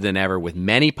complicated than ever, with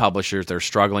many publishers that are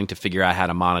struggling to figure out how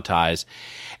to monetize.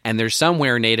 And there's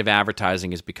somewhere native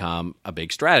advertising has become a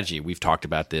big strategy. We've talked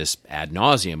about this ad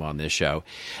nauseum on this show.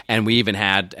 And we even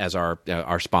had as our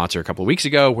sponsor a couple of weeks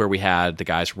ago, where we had the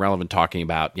guys from Relevant talking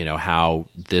about, you know, how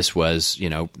this was, you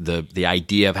know, the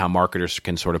idea of how marketers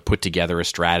can sort of put together a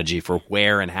strategy for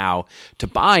where and how to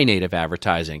buy native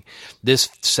advertising. This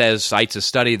cites a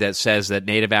study that says that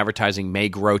native advertising may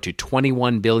grow to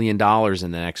 $21 billion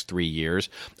in the next 3 years,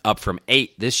 up from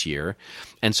 $8 this year.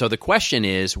 And so the question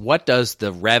is, what does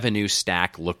the revenue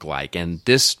stack look like? And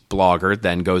this blogger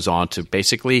then goes on to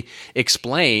basically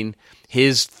explain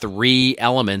his 3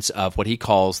 elements of what he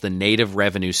calls the native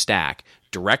revenue stack.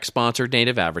 Direct sponsored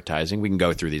native advertising. We can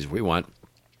go through these if we want.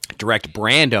 Direct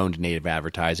brand-owned native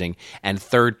advertising, and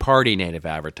third-party native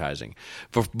advertising.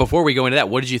 Before we go into that,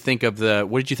 what did you think of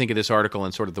this article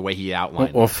and sort of the way he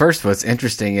outlined? Well, first, what's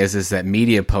interesting is that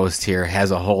Media Post here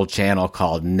has a whole channel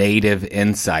called Native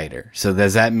Insider. So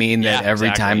does that mean that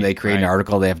every time they create an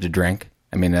article, they have to drink?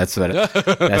 I mean, that's what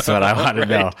I want to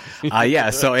know.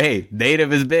 Yeah. So, hey,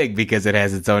 native is big because it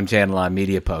has its own channel on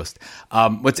Media Post.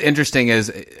 What's interesting is,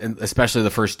 especially the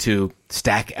first 2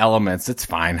 stack elements. It's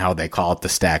fine how they call it the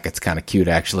stack. It's kind of cute,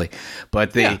 actually.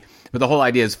 But the whole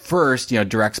idea is first,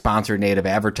 direct sponsored native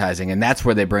advertising, and that's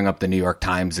where they bring up the New York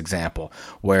Times example,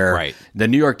 where the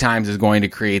New York Times is going to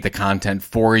create the content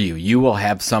for you. You will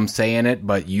have some say in it,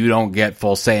 but you don't get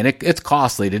full say, and it's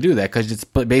costly to do that because it's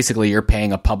basically you're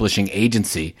paying a publishing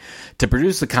agency to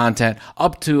produce the content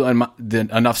up to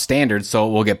enough standards so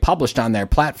it will get published on their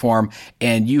platform,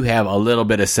 and you have a little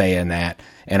bit of say in that.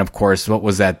 And of course, what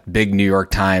was that big New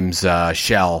York Times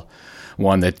shell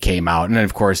one that came out? And then,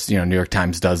 of course, New York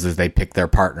Times does is they pick their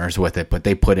partners with it, but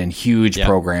they put in huge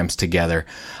programs together.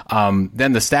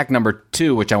 Then the stack number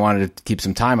 2, which I wanted to keep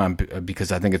some time on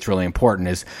because I think it's really important,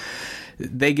 is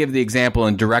they give the example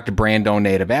in direct brand-owned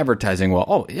native advertising.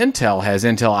 Well, Intel has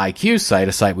Intel IQ site,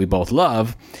 a site we both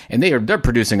love, and they're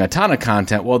producing a ton of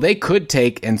content. Well, they could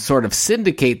take and sort of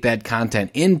syndicate that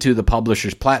content into the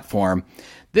publisher's platform.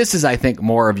 This is, I think,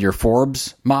 more of your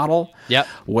Forbes model,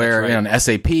 where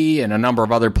SAP and a number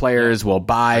of other players will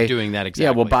buy doing that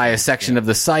exactly. will buy a section of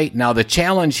the site. Now, the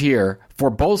challenge here for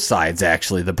both sides,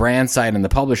 actually, the brand side and the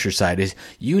publisher side, is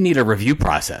you need a review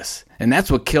process. And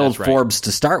that's what killed Forbes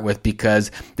to start with,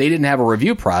 because they didn't have a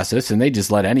review process and they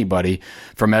just let anybody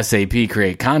from SAP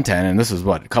create content. And this was,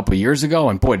 a couple of years ago?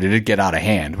 And boy, did it get out of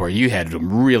hand, where you had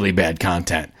really bad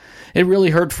content. It really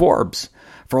hurt Forbes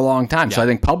for a long time. So I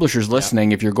think publishers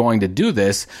listening, if you're going to do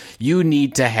this, you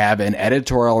need to have an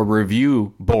editorial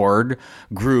review board,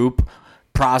 group,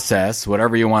 process,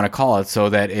 whatever you want to call it, so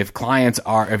that if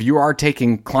you are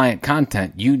taking client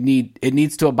content, it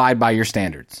needs to abide by your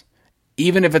standards.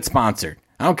 Even if it's sponsored.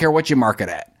 I don't care what you market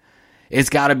at. It's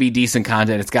got to be decent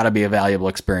content. It's got to be a valuable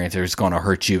experience, or it's going to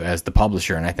hurt you as the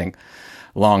publisher. And I think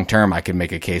long term, I can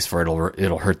make a case for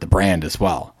it'll hurt the brand as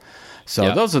well.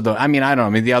 So those are I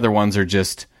don't know. The other ones are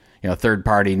just, third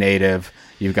party native.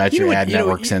 You've got your ad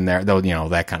networks in there, though,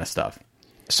 that kind of stuff.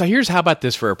 So how about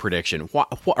this for a prediction,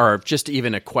 or just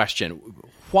even a question?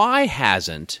 Why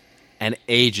hasn't an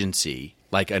agency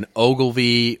like an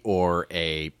Ogilvy or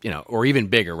or even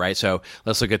bigger, right? So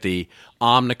let's look at the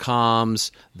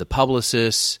Omnicoms, the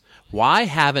Publicists. Why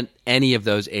haven't any of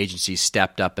those agencies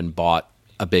stepped up and bought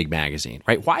a big magazine,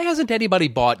 right? Why hasn't anybody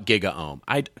bought GigaOM?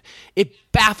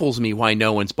 It baffles me why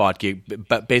no one's bought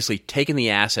but basically taken the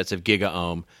assets of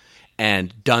GigaOM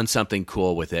and done something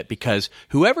cool with it, because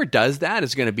whoever does that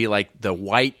is going to be like the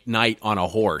white knight on a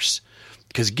horse,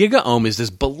 because GigaOM is this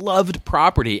beloved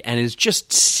property and is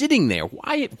just sitting there.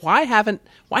 Why hasn't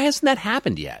that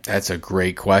happened yet? That's a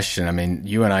great question.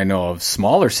 You and I know of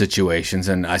smaller situations,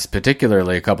 and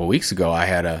particularly a couple of weeks ago, I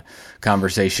had a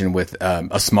conversation with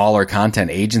a smaller content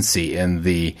agency in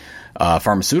the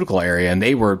pharmaceutical area, and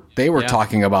they were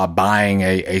talking about buying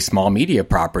a small media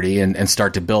property and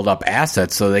start to build up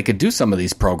assets so they could do some of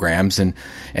these programs and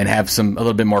have a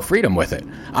little bit more freedom with it.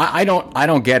 I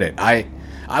don't get it.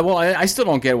 I still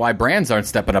don't get why brands aren't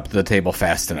stepping up to the table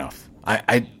fast enough.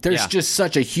 There's just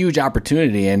such a huge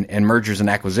opportunity in mergers and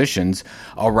acquisitions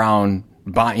around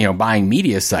buying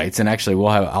media sites. And actually,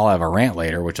 I'll have a rant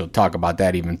later, which will talk about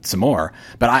that even some more.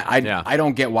 But I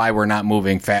don't get why we're not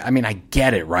moving fast. I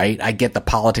get it, right? I get the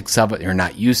politics of it. You're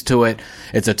not used to it.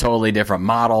 It's a totally different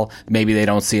model. Maybe they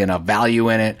don't see enough value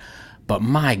in it. But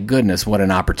my goodness, what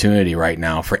an opportunity right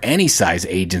now for any size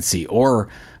agency or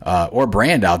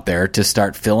brand out there to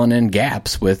start filling in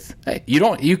gaps with.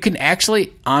 You can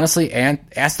actually honestly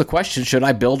ask the question: should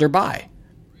I build or buy?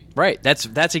 Right.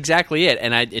 That's exactly it.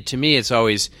 And to me, it's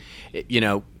always,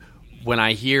 when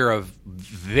I hear of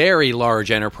very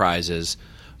large enterprises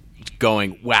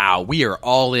going, wow, we are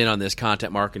all in on this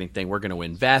content marketing thing. We're going to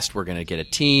invest. We're going to get a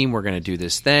team. We're going to do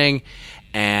this thing.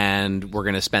 And we're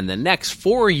going to spend the next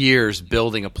 4 years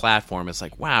building a platform. It's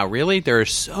like, wow, really?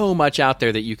 There's so much out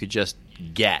there that you could just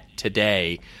get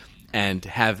today and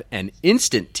have an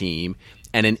instant team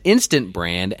and an instant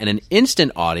brand and an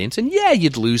instant audience. And yeah,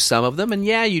 you'd lose some of them, and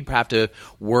yeah, you'd have to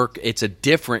work. It's a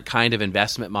different kind of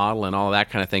investment model and all that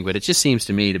kind of thing. But it just seems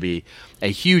to me to be a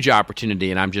huge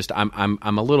opportunity, and I'm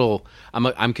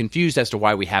confused as to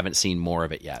why we haven't seen more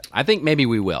of it yet. I think maybe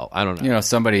we will. I don't know. You know,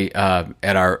 somebody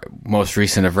at our most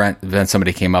recent event,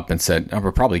 somebody came up and said, oh,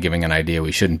 we're probably giving an idea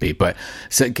we shouldn't be, but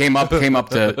came up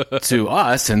to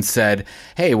us and said,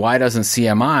 hey, why doesn't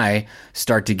CMI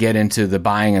start to get into the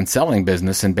buying and selling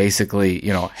business and basically,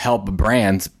 you know, help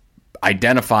brands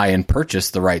identify and purchase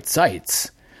the right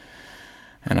sites?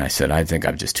 And I said, I think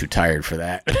I'm just too tired for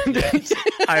that.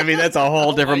 I mean, that's a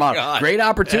whole different model. God. Great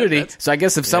opportunity. Yeah, so I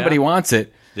guess if somebody wants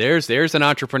it. There's an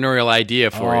entrepreneurial idea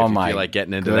for you if you feel like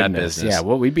getting into that business. Yeah,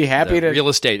 well, we'd be happy to. Real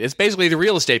estate. It's basically the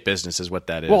real estate business is what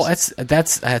that is. Well,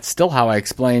 that's still how I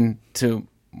explain to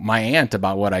my aunt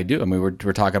about what I do. I mean,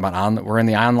 we're talking about we're in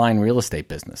the online real estate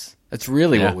business. That's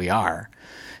really what we are,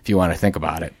 if you want to think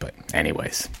about it. But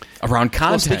anyways, around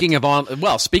content.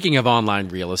 Well, speaking of online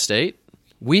real estate,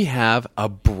 we have a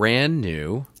brand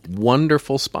new,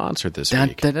 wonderful sponsor this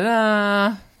week.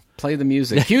 Da-da-da. Play the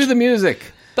music. Cue the music.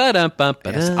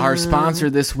 Yes, our sponsor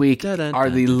this week are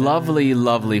the lovely,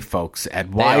 lovely folks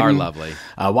at Wyden. They are lovely.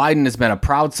 Wyden has been a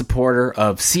proud supporter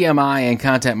of CMI and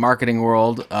Content Marketing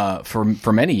World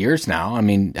for many years now. I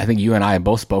mean, I think you and I have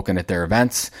both spoken at their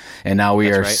events, and now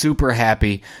we are super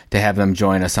happy to have them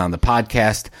join us on the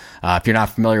podcast. If you're not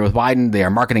familiar with Wyden, they are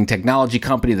a marketing technology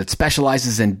company that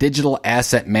specializes in digital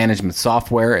asset management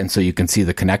software, and so you can see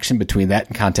the connection between that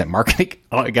and content marketing.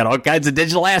 Oh, we got all kinds of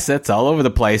digital assets all over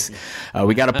the place.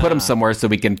 We got to put them somewhere so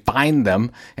we can find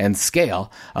them and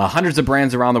scale. Hundreds of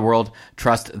brands around the world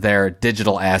trust their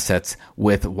digital assets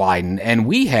with Wyden. And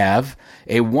we have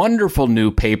a wonderful new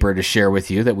paper to share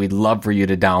with you that we'd love for you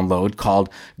to download called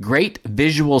Great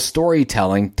Visual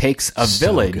Storytelling Takes a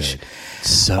Village.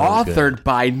 Authored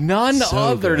by none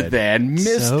other than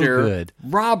Mr.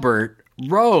 Robert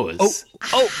Rose.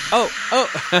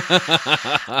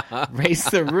 Raise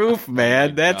the roof,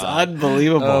 man. That's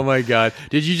unbelievable. Oh, my God.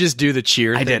 Did you just do the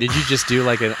cheer thing? I did. Did you just do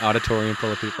like an auditorium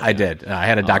full of people? I did. I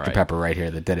had a Dr. Pepper right here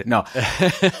that did it. No.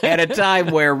 At a time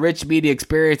where rich media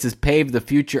experiences pave the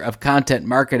future of content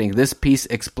marketing, this piece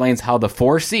explains how the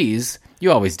 4 C's.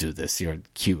 You always do this. You're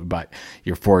cute, but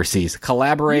your 4 C's.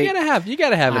 Collaborate. You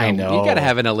gotta have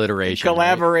an alliteration.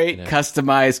 Collaborate, right?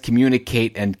 Customize,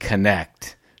 communicate, and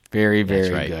connect. Very,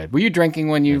 very good. Were you drinking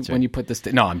when you put this?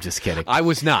 No, I'm just kidding. I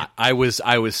was not. I was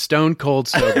stone cold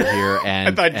sober here, and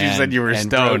I thought you said you were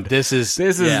stoned. Bro,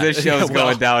 this show's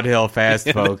going downhill fast,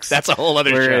 folks. That's a whole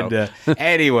other show.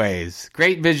 Anyways,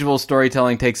 great visual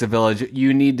storytelling takes a village.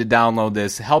 You need to download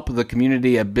this. Help the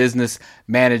community of your business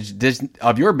manage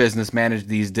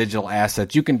these digital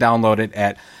assets. You can download it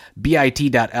at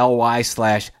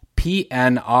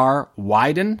bit.ly/PNR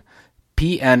Wyden.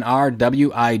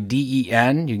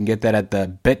 PNRWIDEN. You can get that at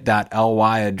the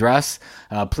bit.ly address.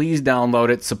 Please download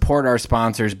it. Support our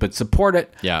sponsors, but support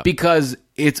it because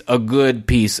it's a good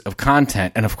piece of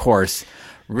content. And, of course,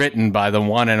 written by the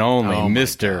one and only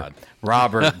Mr.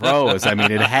 Robert Rose. I mean,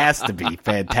 it has to be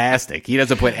fantastic. He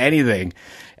doesn't put anything.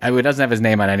 It doesn't have his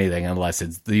name on anything unless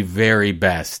it's the very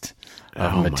best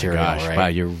of material. My gosh. Right? Wow,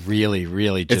 you're really,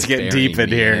 really just it's getting deep in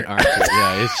here.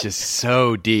 Yeah, it's just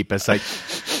so deep. It's like,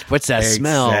 what's that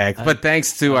smell? But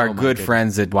thanks to our good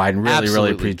friends at Wyden.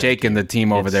 Really appreciate Jake and the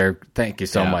team over there. Thank you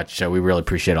so much. We really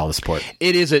appreciate all the support.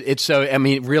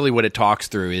 Really what it talks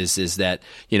through is that,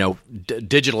 you know,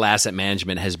 digital asset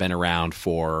management has been around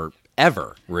for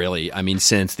ever, really. I mean,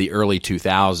 since the early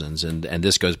 2000s, and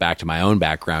this goes back to my own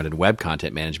background in web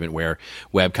content management, where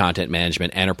web content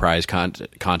management, enterprise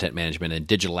content management, and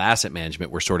digital asset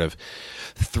management were sort of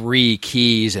 3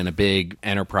 keys in a big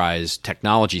enterprise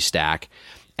technology stack.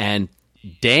 And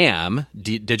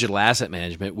digital asset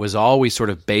management was always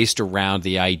sort of based around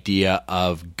the idea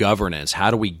of governance. How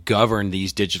do we govern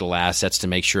these digital assets to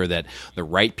make sure that the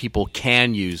right people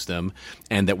can use them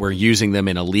and that we're using them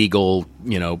in a legal,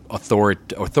 you know,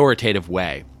 authoritative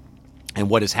way? And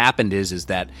what has happened is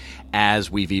that as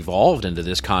we've evolved into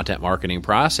this content marketing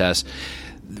process,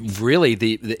 really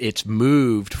it's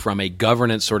moved from a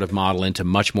governance sort of model into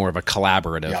much more of a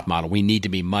collaborative model. We need to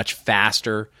be much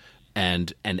faster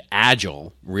and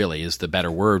agile, really, is the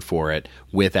better word for it,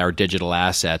 with our digital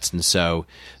assets. And so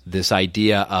this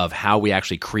idea of how we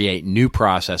actually create new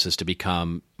processes to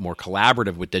become more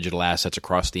collaborative with digital assets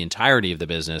across the entirety of the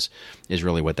business is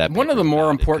really what that. One of the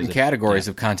more important categories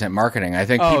of content marketing. I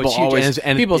think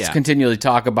people continually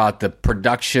talk about the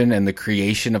production and the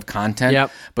creation of content,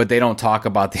 but they don't talk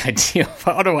about the idea of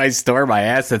how do I store my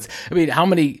assets. I mean, how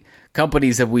many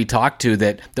companies have we talked to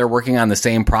that they're working on the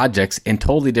same projects in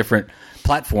totally different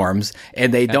platforms,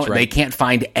 and they can't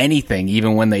find anything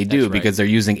even when they do because they're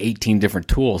using 18 different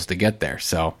tools to get there.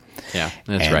 So yeah,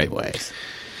 that's right.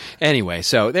 Anyway,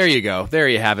 so there you go. There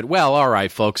you have it. Well, all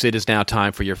right, folks, it is now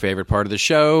time for your favorite part of the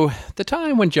show, the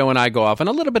time when Joe and I go off on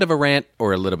a little bit of a rant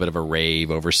or a little bit of a rave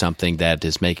over something that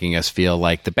is making us feel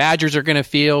like the Badgers are going to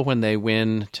feel when they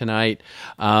win tonight,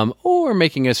 or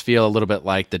making us feel a little bit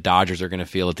like the Dodgers are going to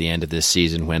feel at the end of this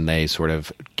season when they sort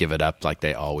of give it up like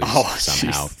they always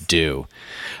somehow do.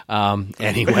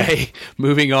 Anyway,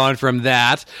 moving on from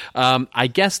that, I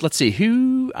guess, let's see,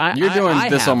 you're doing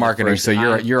this on marketing, so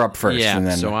you're up first. Yeah, and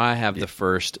then, so I have the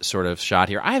first sort of shot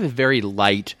here. I have a very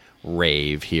light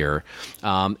rave here,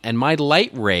 and my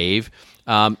light rave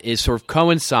is sort of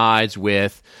coincides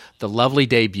with the lovely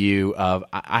debut of,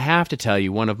 I have to tell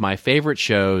you, one of my favorite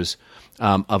shows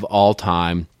of all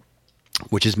time,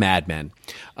 which is Madmen.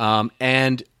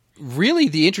 And really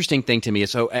the interesting thing to me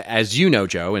is, so as you know,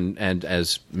 Joe, and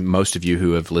as most of you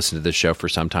who have listened to this show for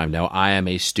some time know, I am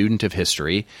a student of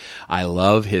history. I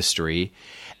love history.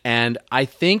 And I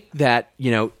think that,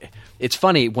 it's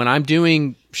funny, when I'm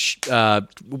doing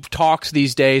talks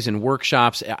these days and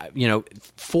workshops,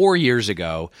 4 years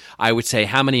ago, I would say,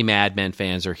 how many Mad Men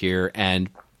fans are here? And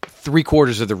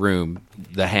 3/4 of the room,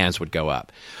 the hands would go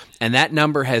up. And that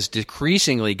number has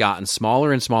decreasingly gotten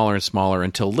smaller and smaller and smaller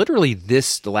until literally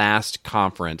this last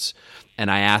conference. And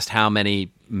I asked how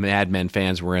many Mad Men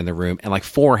fans were in the room, and like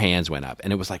 4 hands went up.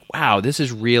 And it was like, wow, this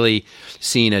has really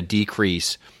seen a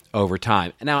decrease over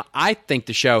time. Now, I think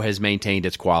the show has maintained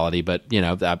its quality, but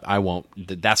I won't.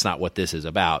 That's not what this is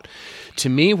about. To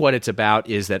me, what it's about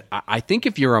is that I think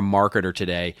if you're a marketer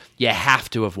today,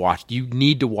 you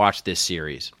need to watch this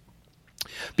series.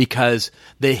 Because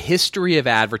the history of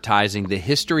advertising, the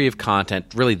history of content,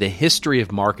 really the history of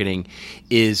marketing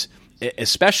is,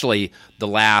 especially the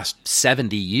last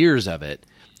 70 years of it,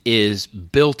 is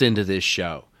built into this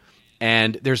show.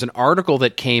 And there's an article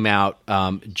that came out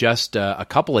just a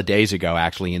couple of days ago,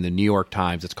 actually, in the New York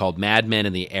Times. It's called Mad Men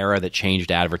in the Era That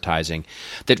Changed Advertising,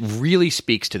 that really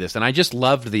speaks to this. And I just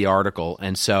loved the article,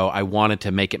 and so I wanted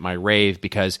to make it my rave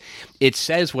because it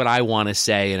says what I want to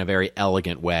say in a very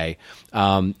elegant way.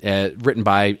 Written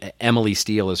by Emily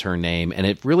Steele is her name, and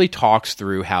it really talks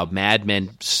through how Mad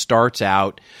Men starts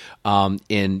out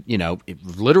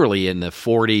literally in the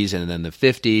 40s and then the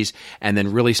 50s, and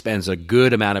then really spends a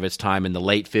good amount of its time in the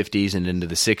late 50s and into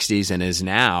the 60s, and is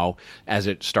now, as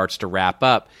it starts to wrap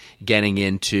up, getting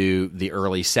into the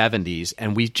early 70s.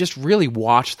 And we just really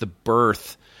watched the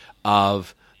birth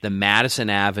of the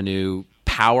Madison Avenue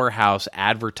powerhouse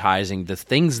advertising, the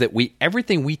things that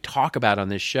everything we talk about on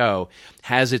this show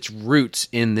has its roots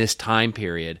in this time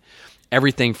period.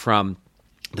 Everything from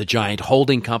the giant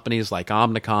holding companies like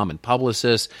Omnicom and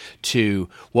Publicis, to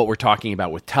what we're talking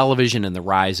about with television and the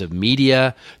rise of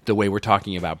media, the way we're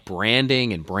talking about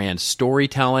branding and brand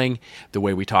storytelling, the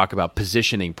way we talk about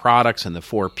positioning products and the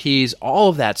 4 Ps. All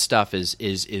of that stuff is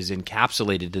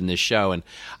encapsulated in this show, and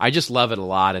I just love it a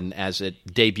lot. And as it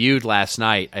debuted last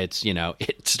night,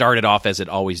 it started off as it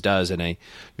always does in a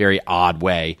very odd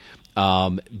way.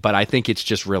 But I think it's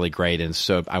just really great, and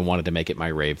so I wanted to make it my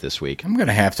rave this week. I'm going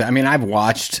to have to. I mean, I've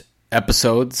watched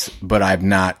episodes, but I've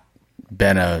not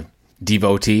been a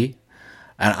devotee.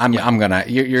 And I'm going to...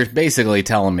 You're basically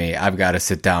telling me I've got to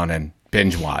sit down and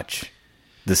binge watch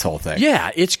this whole thing.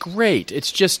 Yeah, it's great.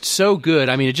 It's just so good.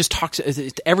 I mean, it just talks...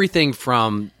 It's everything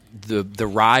from the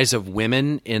rise of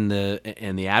women in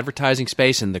the advertising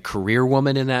space and the career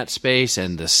woman in that space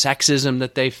and the sexism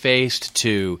that they faced,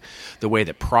 to the way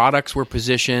that products were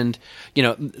positioned.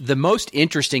 The most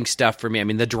interesting stuff for me, I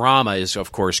mean, the drama is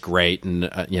of course great, and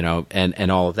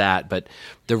and all of that, but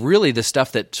the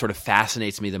stuff that sort of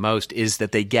fascinates me the most is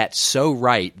that they get so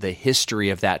right the history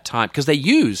of that time, because they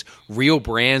use real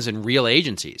brands and real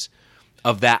agencies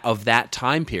of that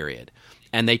time period.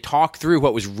 And they talk through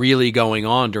what was really going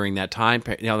on during that time.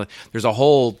 There's a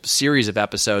whole series of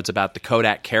episodes about the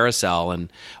Kodak carousel and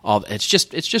all. It's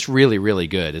just really, really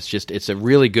good. It's a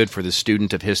really good for the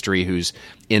student of history who's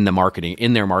in their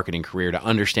marketing career to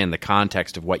understand the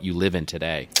context of what you live in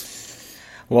today.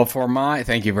 Well,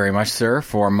 thank you very much, sir.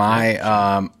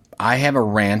 I have a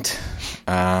rant.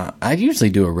 I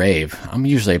usually do a rave. I'm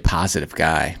usually a positive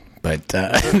guy. But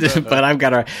I've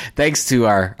got thanks to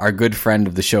our good friend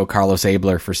of the show, Carlos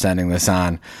Abler, for sending this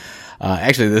on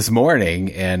actually this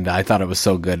morning, and I thought it was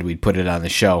so good we'd put it on the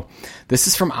show. This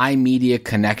is from iMedia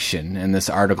Connection, and this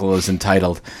article is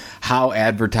entitled "How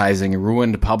Advertising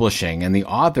Ruined Publishing," and the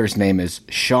author's name is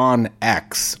Sean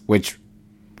X, which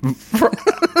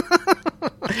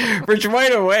Which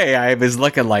right away I was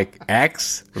looking like,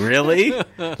 X? Really?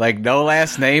 Like no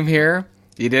last name here?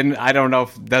 You didn't, I don't know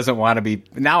if doesn't want to be.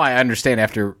 Now I understand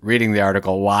after reading the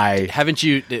article why. Didn't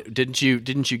you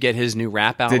get his new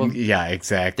rap album? Yeah,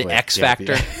 exactly. The X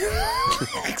Factor.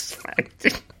 X Factor.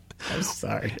 I'm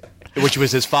sorry. Which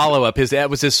was his follow-up. That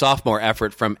was his sophomore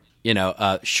effort from,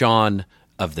 Shaun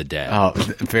of the Dead. Oh,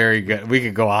 very good. We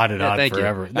could go on and on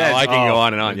forever. I can go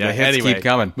on and on. Yeah. The hits keep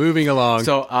coming. Moving along.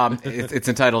 So it's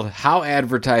entitled "How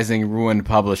Advertising Ruined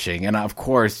Publishing," and of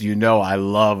course, I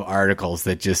love articles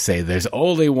that just say there's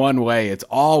only one way. It's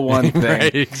all one thing.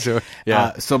 Right. So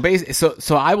yeah. So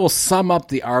I will sum up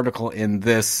the article in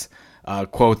this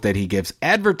quote that he gives: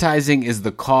 "Advertising is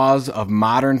the cause of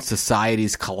modern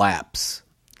society's collapse."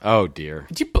 Oh dear.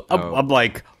 I'm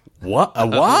like, what? What?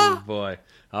 Oh boy.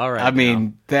 All right. I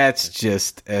mean, that's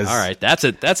just as all right. That's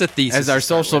a thesis. As our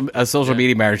social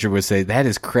media manager would say, that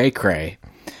is cray cray,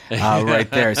 right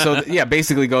there. So yeah,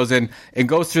 basically goes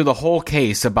through the whole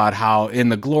case about how in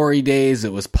the glory days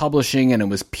it was publishing and it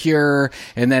was pure,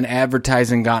 and then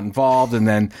advertising got involved, and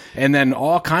then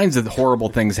all kinds of horrible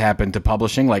things happened to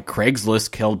publishing, like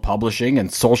Craigslist killed publishing, and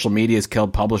social media has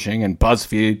killed publishing, and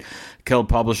BuzzFeed killed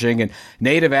publishing, and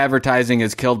native advertising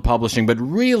has killed publishing. But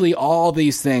really, all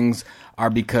these things are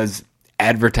because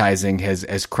advertising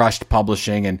has crushed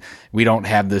publishing, and we don't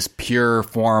have this pure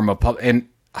form of and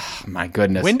oh, my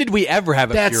goodness, when did we ever have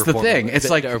a that's pure the form thing of,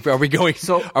 it's like are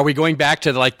we going back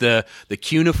to like the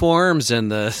cuneiforms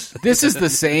and the this is the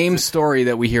same story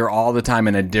that we hear all the time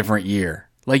in a different year.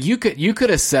 Like you could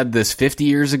have said this 50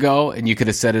 years ago, and you could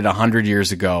have said it 100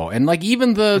 years ago, and like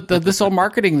even this old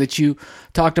marketing that you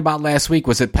talked about last week,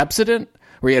 was it Pepsodent,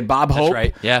 where you had Bob Hope? That's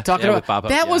right. Yeah, talking about Bob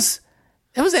Hope, that was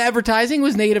advertising,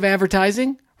 was native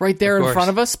advertising right there in front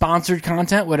of us, sponsored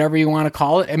content, whatever you want to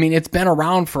call it. I mean, it's been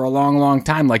around for a long, long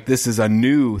time. Like this is a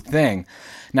new thing.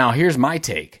 Now, here's my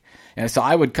take. And so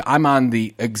I'm on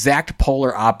the exact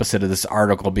polar opposite of this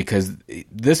article, because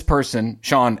this person,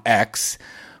 Sean X,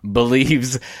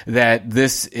 believes that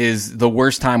this is the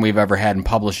worst time we've ever had in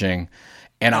publishing.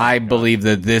 And I believe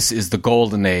that this is the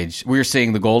golden age. We're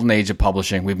seeing the golden age of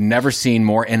publishing. We've never seen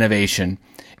more innovation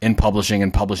in publishing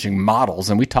and publishing models.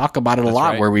 And we talk about it a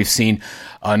lot, where we've seen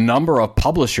a number of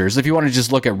publishers, if you want to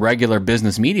just look at regular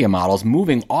business media models,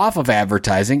 moving off of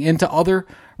advertising into other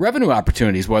revenue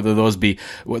opportunities, whether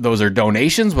those are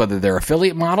donations, whether they're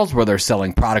affiliate models, where they're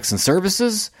selling products and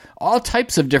services, all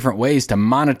types of different ways to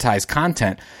monetize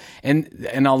content.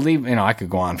 And I'll leave, I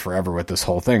could go on forever with this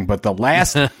whole thing, but the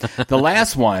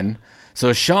last one,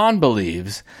 so Sean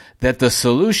believes that the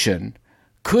solution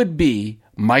could be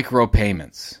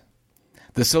micropayments.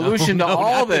 The solution to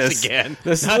all this,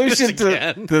 the solution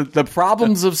to the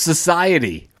problems of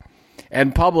society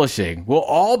and publishing will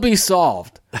all be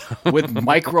solved with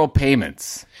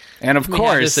micropayments. And of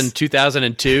course, this in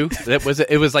 2002, it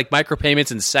was like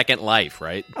micropayments in Second Life,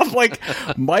 right? I'm like,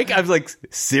 Mike, I was like,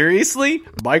 seriously?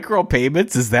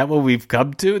 Micropayments? Is that what we've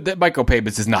come to? That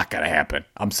micropayments is not going to happen.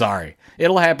 I'm sorry.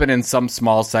 It'll happen in some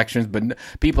small sections, but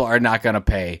people are not going to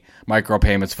pay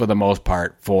micropayments for the most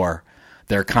part for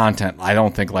their content. I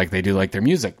don't think like they do like their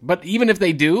music. But even if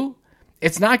they do,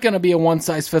 it's not going to be a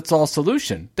one-size-fits-all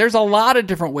solution. There's a lot of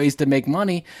different ways to make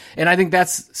money, and I think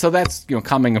that's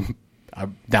coming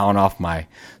down off my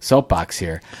soapbox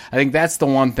here. I think that's the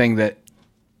one thing that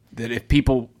if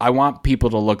I want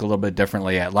people to look a little bit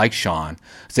differently at, like Sean,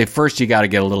 say first you got to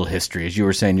get a little history. As you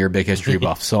were saying, you're a big history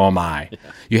buff, so am I. Yeah.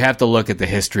 You have to look at the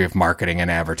history of marketing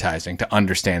and advertising to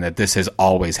understand that this has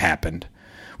always happened.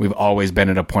 We've always been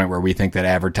at a point where we think that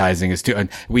advertising is too,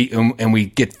 and we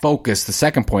get focused. The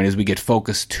second point is we get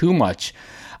focused too much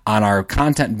on our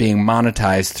content being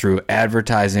monetized through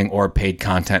advertising or paid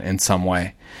content in some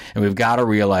way. And we've got to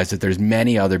realize that there's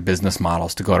many other business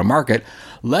models to go to market,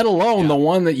 let alone the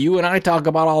one that you and I talk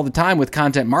about all the time with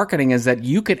content marketing, is that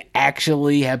you could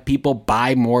actually have people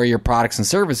buy more of your products and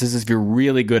services if you're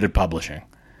really good at publishing.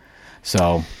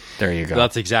 So there you go.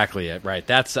 That's exactly it, right?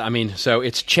 So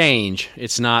it's change.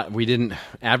 It's not,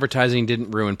 advertising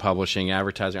didn't ruin publishing.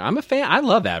 Advertising, I'm a fan. I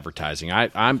love advertising.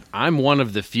 I'm one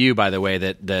of the few, by the way,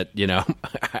 that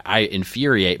I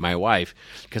infuriate my wife,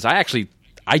 because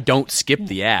I don't skip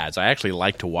the ads. I actually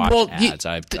like to watch ads.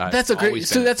 That's a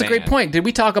great point. Did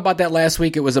we talk about that last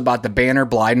week? It was about the banner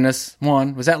blindness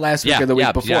one. Was that last week or the week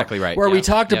before? Exactly right. Where we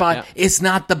talked about it's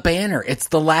not the banner, it's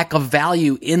the lack of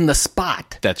value in the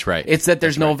spot. That's right. It's that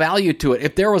there's no value to it.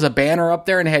 If there was a banner up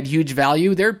there and had huge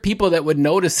value, there are people that would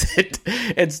notice it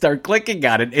and start clicking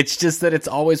on it. It's just that it's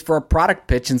always for a product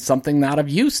pitch and something not of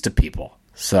use to people.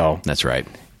 So that's right.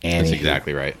 That's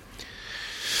exactly right.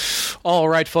 All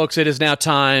right, folks, it is now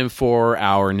time for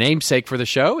our namesake for the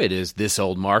show. It is This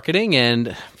Old Marketing,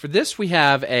 and for this we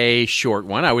have a short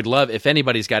one. I would love if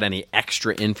anybody's got any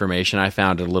extra information. I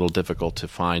found it a little difficult to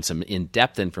find some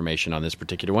in-depth information on this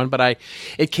particular one, but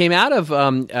it came out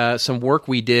of some work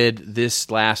we did this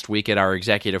last week at our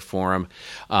executive forum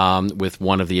with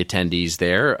one of the attendees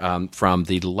there from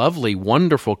the lovely,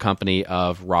 wonderful company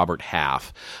of Robert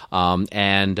Half,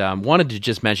 and wanted to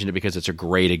just mention it because it's a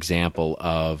great example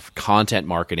of content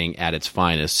marketing at its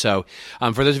finest. So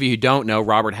for those of you who don't know,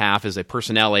 Robert Half is a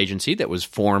personnel agency that was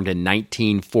formed in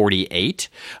 1948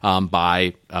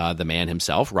 by the man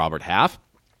himself, Robert Half.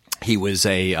 He was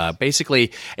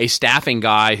basically a staffing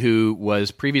guy who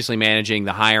was previously managing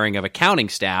the hiring of accounting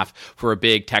staff for a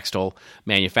big textile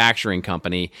manufacturing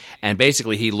company. And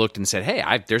basically he looked and said,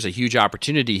 hey, there's a huge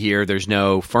opportunity here. There's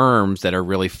no firms that are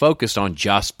really focused on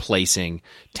just placing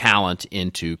talent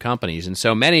into companies. And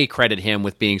so many credit him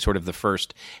with being sort of the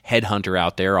first headhunter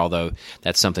out there, although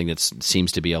that's something that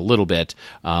seems to be a little bit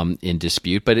in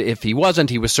dispute. But if he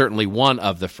wasn't, he was certainly one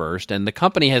of the first. And the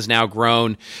company has now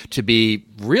grown to be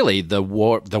really the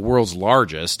world's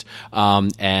largest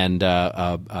and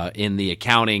in the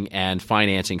accounting and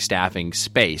financing staffing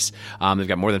space. They've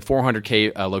got more than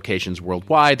 400 locations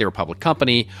worldwide. They're a public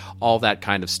company, all that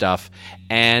kind of stuff.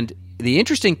 And the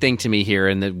interesting thing to me here,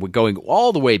 and that we're going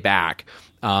all the way back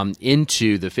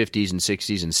into the 50s and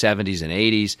 60s and 70s and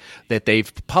 80s, that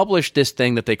they've published this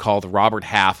thing that they call the Robert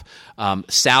Half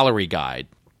Salary Guide.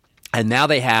 And now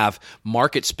they have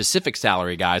market-specific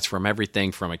salary guides from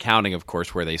everything from accounting, of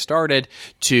course, where they started,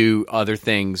 to other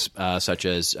things such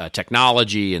as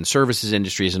technology and services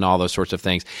industries and all those sorts of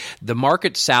things. The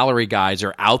market salary guides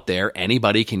are out there.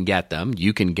 Anybody can get them.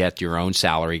 You can get your own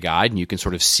salary guide, and you can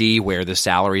sort of see where the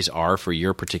salaries are for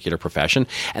your particular profession.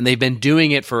 And they've been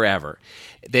doing it forever.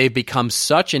 They've become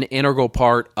such an integral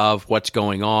part of what's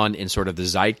going on in sort of the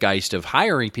zeitgeist of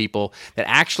hiring people that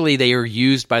actually they are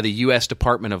used by the U.S.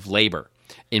 Department of Labor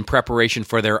in preparation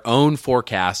for their own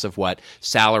forecasts of what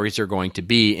salaries are going to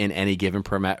be in any given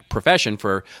profession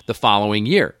for the following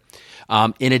year.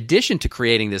 In addition to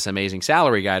creating this amazing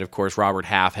salary guide, of course, Robert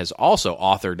Half has also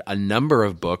authored a number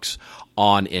of books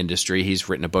on industry. He's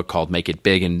written a book called Make It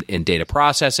Big in Data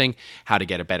Processing, How to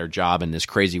Get a Better Job in This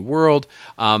Crazy World.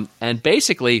 And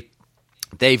basically,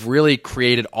 they've really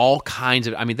created all kinds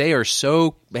of,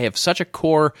 they have such a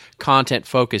core content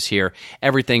focus here.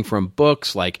 Everything from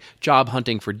books like Job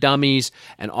Hunting for Dummies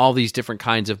and all these different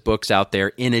kinds of books out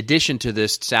there, in addition to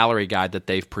this salary guide that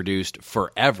they've produced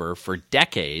forever, for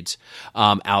decades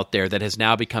out there, that has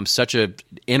now become such an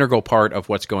integral part of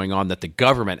what's going on that the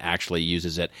government actually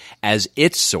uses it as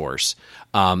its source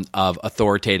of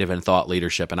authoritative and thought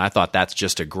leadership. And I thought that's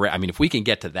just a great, if we can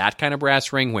get to that kind of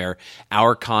brass ring where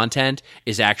our content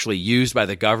is actually used by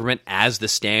the government as the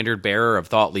standard bearer of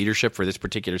thought leadership for this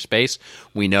particular space,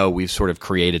 we know we've sort of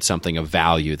created something of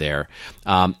value there.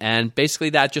 And basically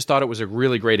that just thought it was a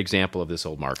really great example of this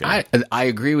old marketing. I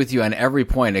agree with you on every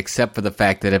point except for the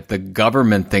fact that if the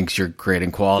government thinks you're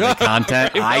creating quality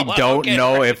content, I don't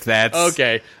know if that's...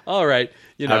 Okay, all right.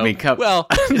 Well...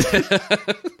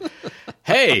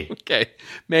 Hey. Okay.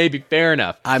 Maybe. Fair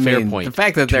enough. Fair point. The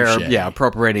fact that they're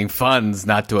appropriating funds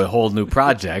not to a whole new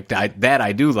project, I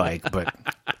do like, but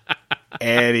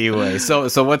anyway. So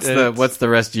what's the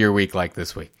rest of your week like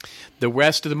this week? The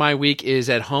rest of my week is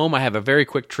at home. I have a very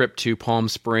quick trip to Palm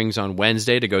Springs on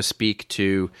Wednesday to go speak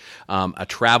to a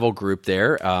travel group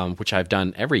there, which I've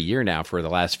done every year now for the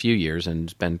last few years, and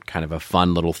it's been kind of a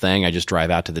fun little thing. I just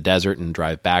drive out to the desert and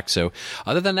drive back. So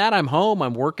other than that, I'm home.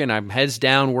 I'm working. I'm heads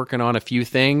down working on a few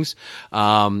things,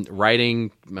 writing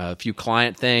a few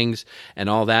client things and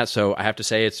all that. So I have to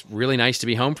say it's really nice to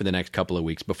be home for the next couple of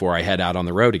weeks before I head out on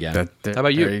the road again. How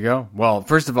about you? There you go. Well,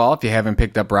 first of all, if you haven't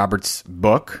picked up Robert's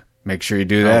book, make sure you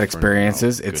do that.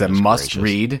 Experiences. It's a must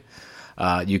read.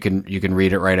 You can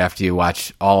read it right after you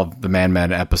watch all of the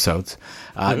Madmen episodes.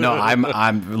 No, I'm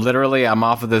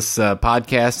off of this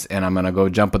podcast, and I'm gonna go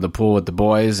jump in the pool with the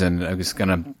boys, and I'm just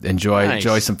gonna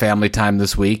enjoy some family time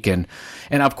this week, and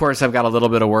of course I've got a little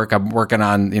bit of work. I'm working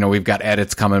on, we've got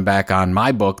edits coming back on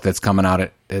my book that's coming out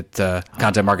at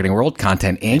Content Marketing World,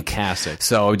 Content Inc. Fantastic.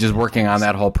 So just working on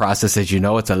that whole process. As you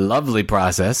know, it's a lovely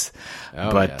process.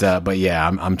 But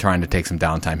I'm trying to take some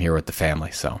downtime here with the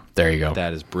family. So there you go.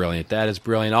 That is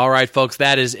brilliant. All right, folks,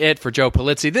 that is it for Joe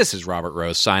Polizzi. This is Robert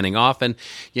Rose signing off. And,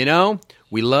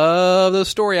 we love those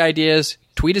story ideas.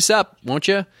 Tweet us up, won't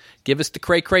you? Give us the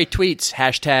cray-cray tweets,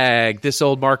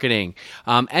 #ThisOldMarketing.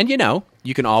 And,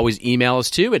 You can always email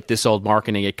us, too, at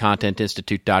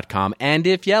thisoldmarketing@contentinstitute.com. And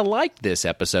if you liked this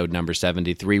episode number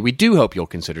 73, we do hope you'll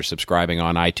consider subscribing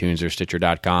on iTunes or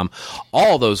Stitcher.com.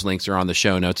 All those links are on the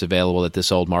show notes available at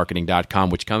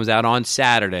thisoldmarketing.com, which comes out on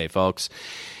Saturday, folks.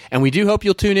 And we do hope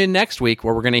you'll tune in next week,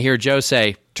 where we're going to hear Joe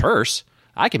say, terse?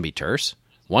 I can be terse.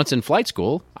 Once in flight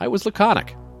school, I was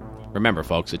laconic. Remember,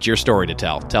 folks, it's your story to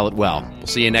tell. Tell it well. We'll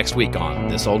see you next week on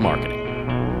This Old Marketing.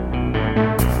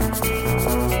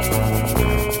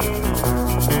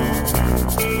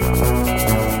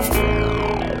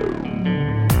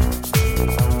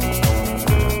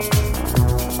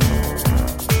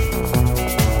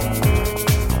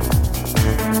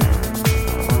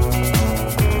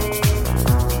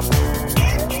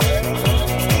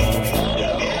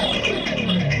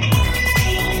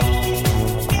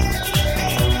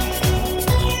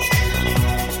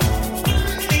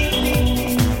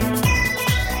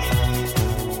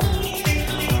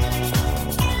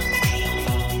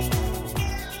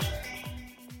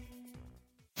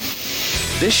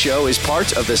 This show is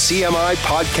part of the CMI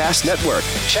Podcast Network.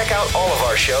 Check out all of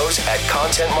our shows at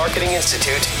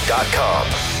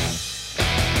contentmarketinginstitute.com.